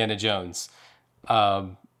still Indiana Jones.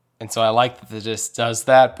 And so I like that it just does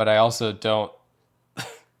that, but I also don't.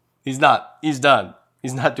 He's done.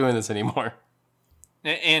 He's not doing this anymore.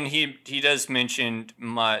 And he does mention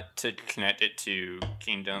Mutt to connect it to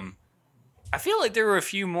Kingdom. I feel like there were a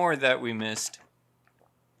few more that we missed.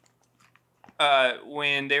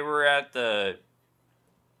 When they were at the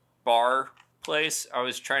bar place, I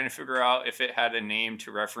was trying to figure out if it had a name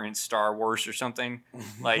to reference Star Wars or something,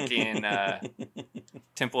 like in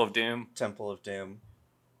Temple of Doom. Temple of Doom.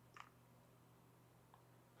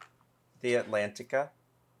 The Atlantica.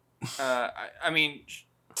 I mean,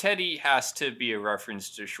 Teddy has to be a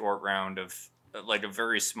reference to Short Round of like a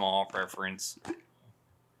very small reference.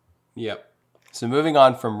 Yep. So moving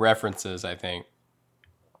on from references, I think.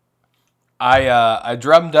 I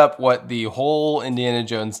drummed up what the whole Indiana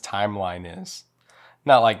Jones timeline is.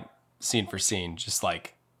 Not like scene for scene, just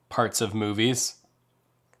like parts of movies.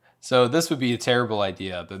 So this would be a terrible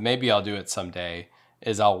idea, but maybe I'll do it someday,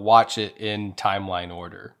 is I'll watch it in timeline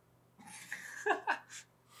order.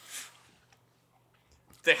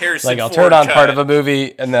 The Harrison like I'll Ford turn on cut. part of a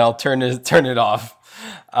movie and then I'll turn it off.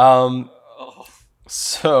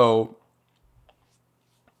 So,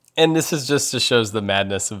 and this is just to shows the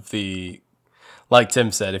madness of the, like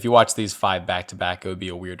Tim said, if you watch these 5 back to back, it would be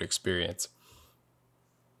a weird experience.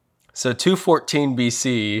 So 214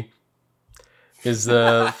 BC is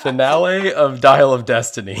the finale of Dial of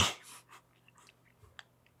Destiny.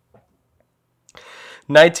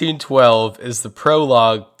 1912 is the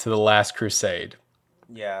prologue to The Last Crusade.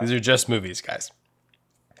 Yeah. These are just movies, guys.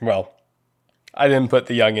 Well, I didn't put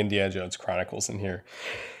the Young Indiana Jones Chronicles in here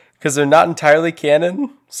because they're not entirely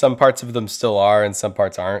canon. Some parts of them still are and some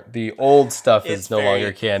parts aren't. The old stuff is no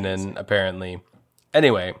longer canon, apparently.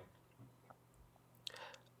 Anyway,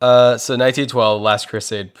 so 1912, Last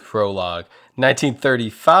Crusade prologue.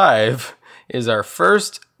 1935 is our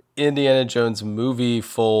first Indiana Jones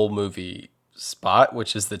full movie spot,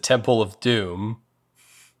 which is the Temple of Doom.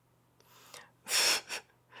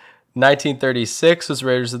 1936 was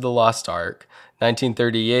Raiders of the Lost Ark.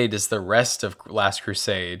 1938 is the rest of Last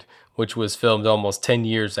Crusade, which was filmed almost 10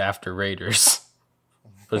 years after Raiders.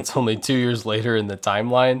 But it's only 2 years later in the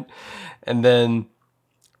timeline. And then,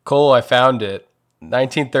 Cole, I found it.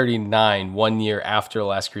 1939, 1 year after The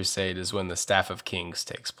Last Crusade, is when the Staff of Kings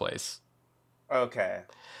takes place. Okay.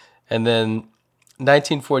 And then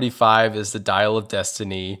 1945 is the Dial of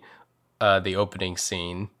Destiny, the opening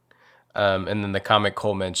scene. And then the comic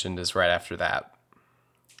Cole mentioned is right after that.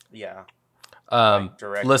 Yeah.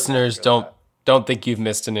 Listeners, after don't think you've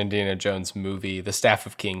missed an Indiana Jones movie. The Staff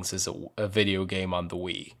of Kings is a video game on the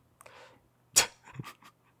Wii.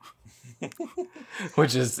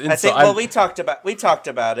 Which is I think. Well, we talked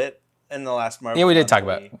about it in the last Marvel. Yeah, we did talk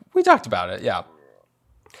Monthly. about it. We talked about it. Yeah.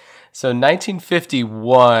 So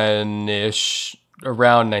 1951-ish,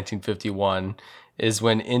 around 1951, is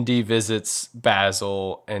when Indy visits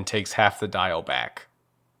Basil and takes half the dial back.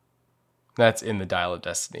 That's in the Dial of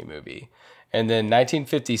Destiny movie. And then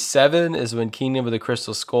 1957 is when Kingdom of the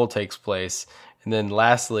Crystal Skull takes place. And then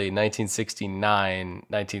lastly, 1969,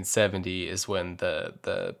 1970 is when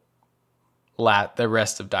the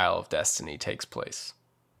rest of Dial of Destiny takes place.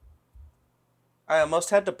 I almost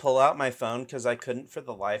had to pull out my phone because I couldn't for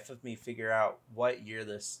the life of me figure out what year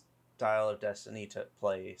this Dial of Destiny took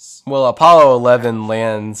place. Well, Apollo 11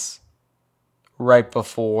 lands right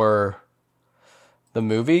before the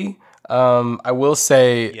movie. I will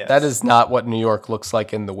say Yes. that is not what New York looks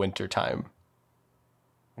like in the wintertime.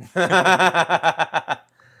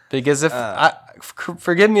 Because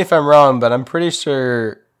forgive me if I'm wrong, but I'm pretty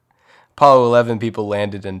sure Apollo 11 people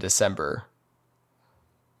landed in December.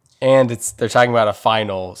 And they're talking about a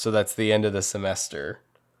final, so that's the end of the semester.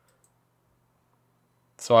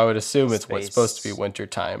 So I would assume it's what's supposed to be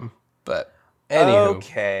wintertime. But anywho.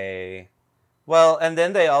 Okay. Well, and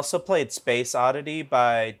then they also played Space Oddity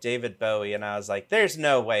by David Bowie, and I was like, there's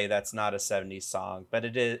no way that's not a 70s song. But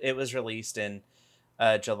it was released in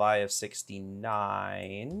July of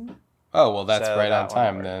 1969. Oh, well, that's So right that on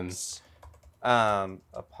time one then. works.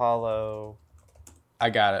 Apollo.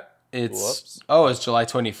 I got it. Whoops. It's July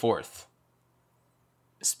 24th.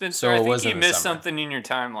 Spencer, So it I think was you in the missed summer. something in your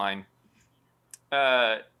timeline.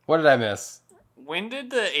 What did I miss? When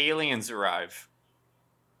did the aliens arrive?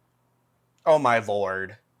 Oh my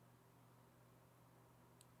lord.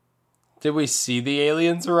 Did we see the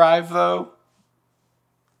aliens arrive, though?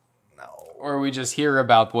 No. Or we just hear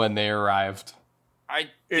about when they arrived?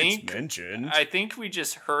 mentioned. I think we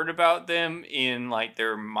just heard about them in like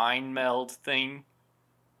their mind meld thing.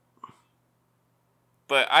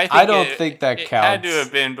 But I don't think that it had to counts.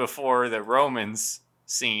 have been before the Romans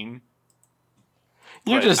scene.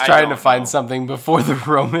 You're But just I trying to don't find know. something before the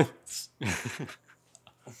Romans.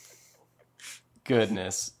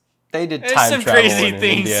 Goodness. They did There's time some travel crazy in an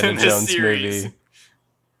things Indiana in this Jones series. movie.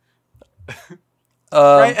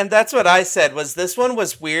 Right, and that's what I said, was this one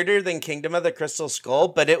was weirder than Kingdom of the Crystal Skull,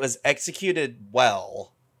 but it was executed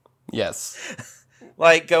well. Yes.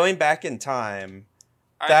 Like, going back in time,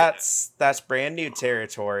 I- that's brand new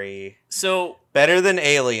territory. So Better than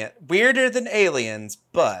Alien. Weirder than Aliens,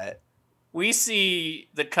 but... we see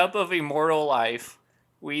the cup of immortal life.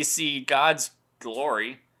 We see God's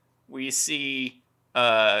glory. We see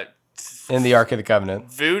In the Ark of the Covenant.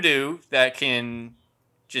 voodoo that can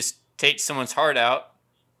just take someone's heart out.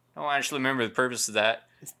 I don't actually remember the purpose of that.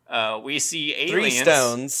 We see aliens. 3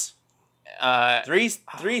 stones. Three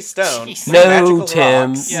stones. Jeez. Three No, magical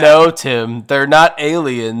Tim. rocks. Yeah. No, Tim. They're not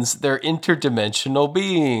aliens. They're interdimensional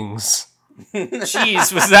beings.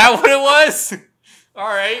 Jeez, was that what it was? All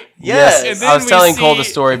right. Yes. And then I was we telling Cole the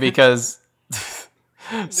see- story because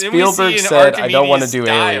Then we Spielberg see an said, I don't want to Archimedes do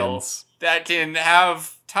dial aliens. that can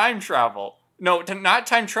have time travel. No, not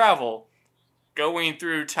time travel. Going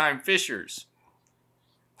through time fissures.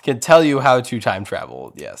 Can tell you how to time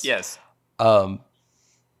travel, yes. Yes. To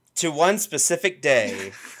one specific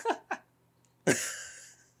day.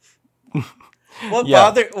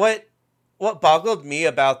 Yeah. What boggled me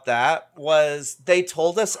about that was they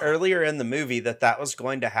told us earlier in the movie that was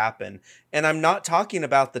going to happen. And I'm not talking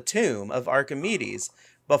about the tomb of Archimedes.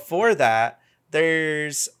 Before that,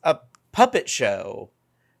 there's a puppet show.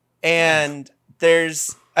 And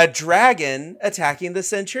there's a dragon attacking the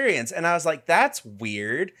Centurions. And I was like, that's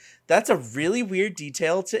weird. That's a really weird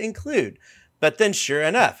detail to include. But then sure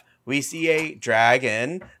enough, we see a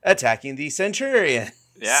dragon attacking the Centurions.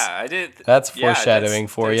 Yeah, I did. That's foreshadowing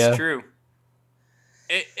for that's you. That's true.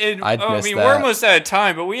 I'd miss we're that. almost out of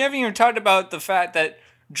time, but we haven't even talked about the fact that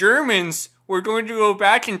Germans were going to go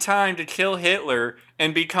back in time to kill Hitler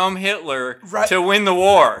and become Hitler Right. to win the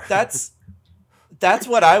war. That's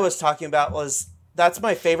what I was talking about. That's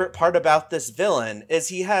my favorite part about this villain is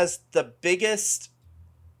he has the biggest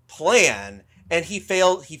plan and he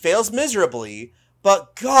fails miserably,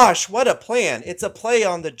 but gosh, what a plan. It's a play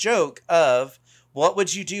on the joke of what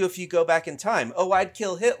would you do if you go back in time? Oh, I'd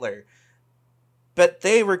kill Hitler. But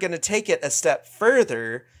they were going to take it a step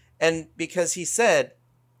further, and because he said,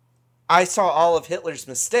 I saw all of Hitler's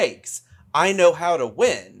mistakes. I know how to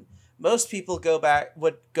win. Most people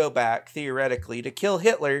would go back theoretically to kill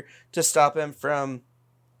Hitler to stop him from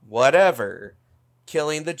whatever,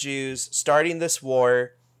 killing the Jews, starting this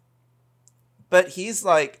war. But he's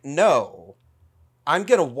like, no, I'm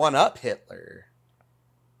going to one up Hitler.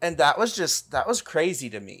 And that was crazy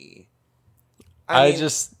to me. I mean,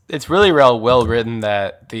 it's really well written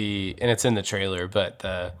and it's in the trailer, but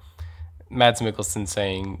Mads Mikkelsen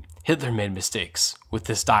saying, Hitler made mistakes. With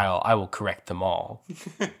this dial, I will correct them all.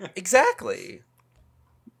 Exactly.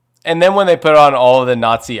 And then when they put on all of the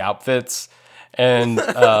Nazi outfits, and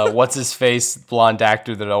what's his face, blonde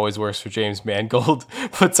actor that always works for James Mangold,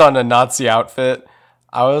 puts on a Nazi outfit,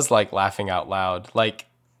 I was like laughing out loud. Like,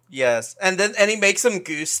 yes, and he makes them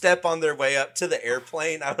goose step on their way up to the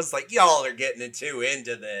airplane. I was like, y'all are getting too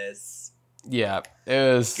into this. Yeah,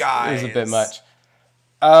 it was a bit much.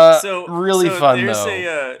 Really fun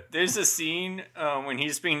though. There's a scene when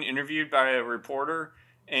he's being interviewed by a reporter,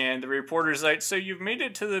 and the reporter's like, "So you've made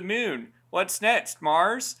it to the moon. What's next,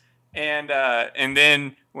 Mars?" And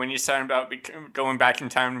then when he's talking about going back in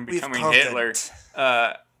time and becoming Hitler,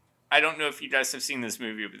 I don't know if you guys have seen this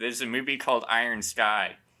movie, but there's a movie called Iron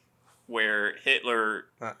Sky, where Hitler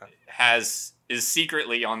is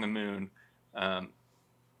secretly on the moon.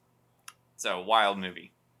 It's a wild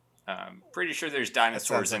movie. Pretty sure there's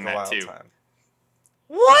dinosaurs in that too. Time.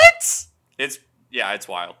 What? It's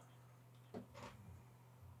wild.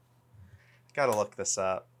 Gotta look this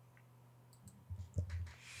up.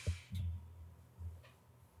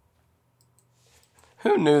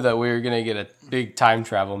 Who knew that we were gonna get a big time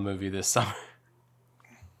travel movie this summer?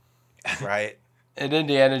 Right. An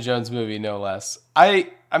Indiana Jones movie, no less.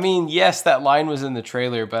 I mean, yes, that line was in the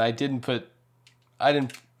trailer, but they didn't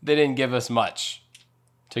give us much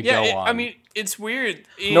to go on. I mean, it's weird.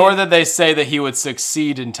 Nor did they say that he would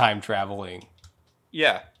succeed in time traveling.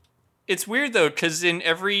 Yeah. It's weird, though, because in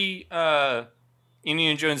every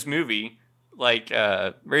Indiana Jones movie, like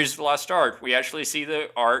Raiders of the Lost Ark, we actually see the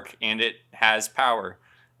Ark, and it has power.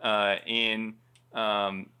 In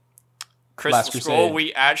Crystal Scroll,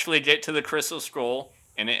 we actually get to the Crystal Scroll,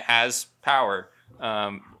 and it has power.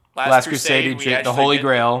 Last Crusade, the Holy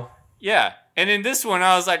Grail. Yeah. And in this one,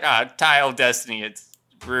 I was like, Tile of Destiny, it's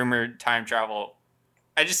rumored time travel.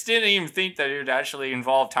 I just didn't even think that it would actually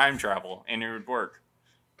involve time travel and it would work.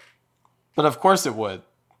 But of course it would.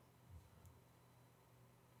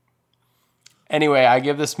 Anyway, I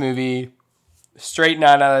give this movie straight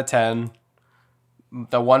 9 out of 10.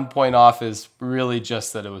 The 1 point off is really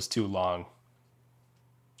just that it was too long.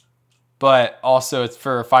 But also, it's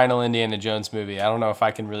for a final Indiana Jones movie. I don't know if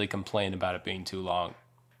I can really complain about it being too long.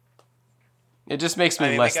 It just makes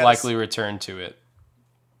me less likely return to it.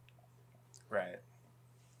 Right.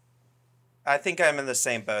 I think I'm in the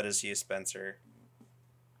same boat as you, Spencer.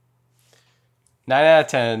 9 out of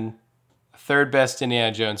 10. Third best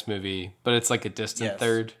Indiana Jones movie, but it's like a distant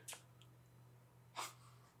third.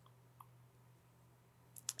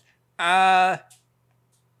 I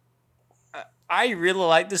really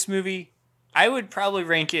like this movie. I would probably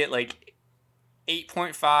rank it like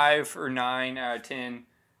 8.5 or 9 out of 10.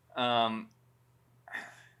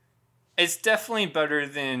 It's definitely better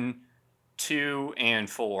than 2 and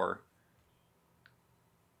 4.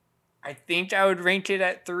 I think I would rank it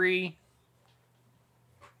at 3.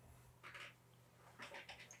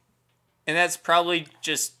 And that's probably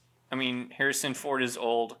just, I mean, Harrison Ford is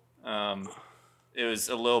old. It was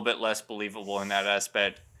a little bit less believable in that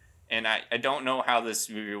aspect. And I don't know how this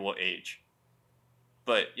movie will age.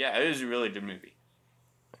 But yeah, it was a really good movie.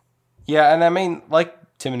 Yeah, and I mean, like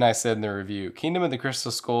Tim and I said in the review, Kingdom of the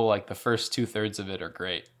Crystal Skull, like the first 2/3 of it are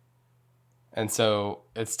great. And so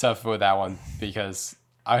it's tough with that one because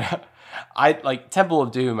I like Temple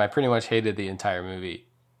of Doom, I pretty much hated the entire movie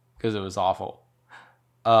because it was awful.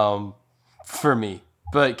 For me.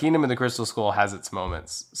 But Kingdom of the Crystal Skull has its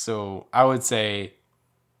moments. So I would say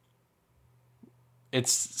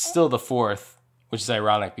it's still the fourth, which is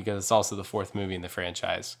ironic because it's also the fourth movie in the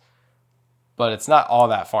franchise. But it's not all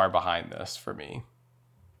that far behind this for me.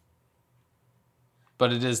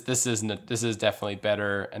 But this is definitely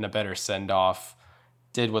better and a better send-off.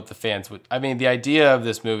 Did what the fans would. I mean, the idea of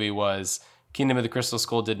this movie was Kingdom of the Crystal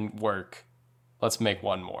Skull didn't work. Let's make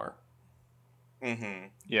one more. Mm-hmm.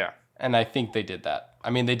 Yeah. And I think they did that. I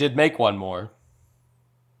mean, they did make one more.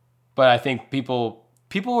 But I think people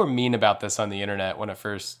were mean about this on the internet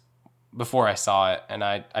before I saw it. And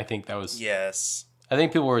I think that was... Yes. I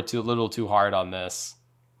think people were a little too hard on this.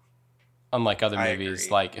 Unlike other movies.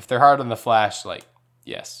 Agree. Like, if they're hard on The Flash, like,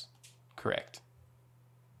 yes, correct.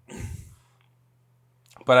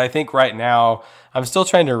 But I think right now I'm still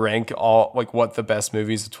trying to rank all like what the best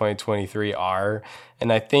movies of 2023 are,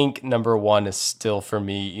 and I think number one is still for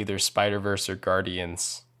me either Spider-Verse or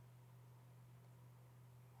Guardians.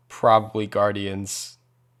 Probably Guardians.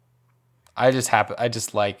 I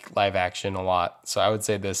just like live action a lot, so I would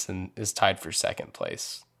say this is tied for second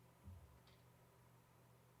place.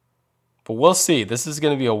 But we'll see. This is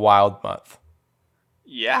going to be a wild month.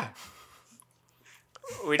 Yeah.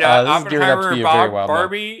 We got this is gearing up to Oppenheimer, be a very wild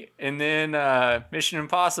Barbie, and then Mission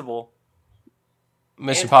Impossible.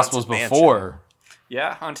 Mission And Impossible was Haunted before.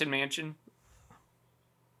 Yeah, Haunted Mansion.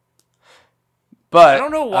 But I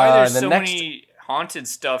don't know why there's so next... many haunted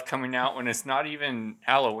stuff coming out when it's not even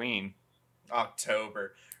Halloween.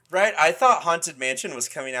 October. Right, I thought Haunted Mansion was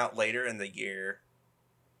coming out later in the year.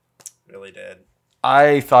 Really did.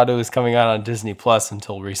 I thought it was coming out on Disney Plus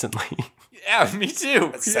until recently. Yeah, me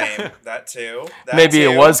too. Same. Yeah. That too. Maybe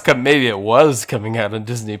it was coming out on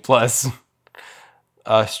Disney Plus.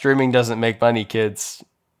 Streaming doesn't make money, kids.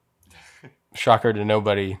 Shocker to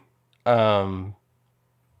nobody.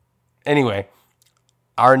 Anyway,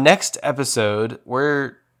 our next episode,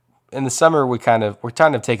 we're in the summer. We're kind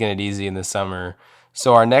of taking it easy in the summer.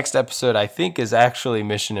 So our next episode, I think, is actually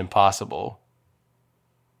Mission Impossible.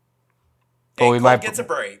 But and Cole gets a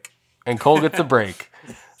break. And Cole gets a break.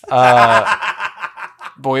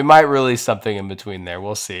 But we might release something in between there.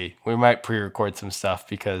 We'll see. We might pre-record some stuff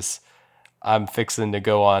because I'm fixing to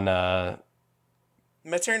go on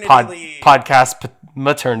maternity leave. Podcast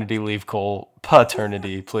maternity leave, Cole.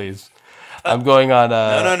 Paternity, please. I'm going on.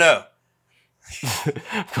 No.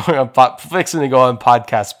 Fixing to go on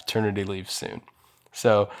podcast paternity leave soon.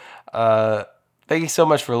 So, thank you so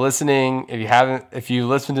much for listening. If you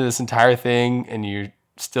listened to this entire thing and you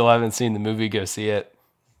still haven't seen the movie, go see it.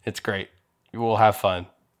 It's great. You will have fun,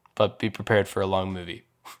 but be prepared for a long movie.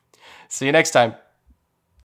 See you next time.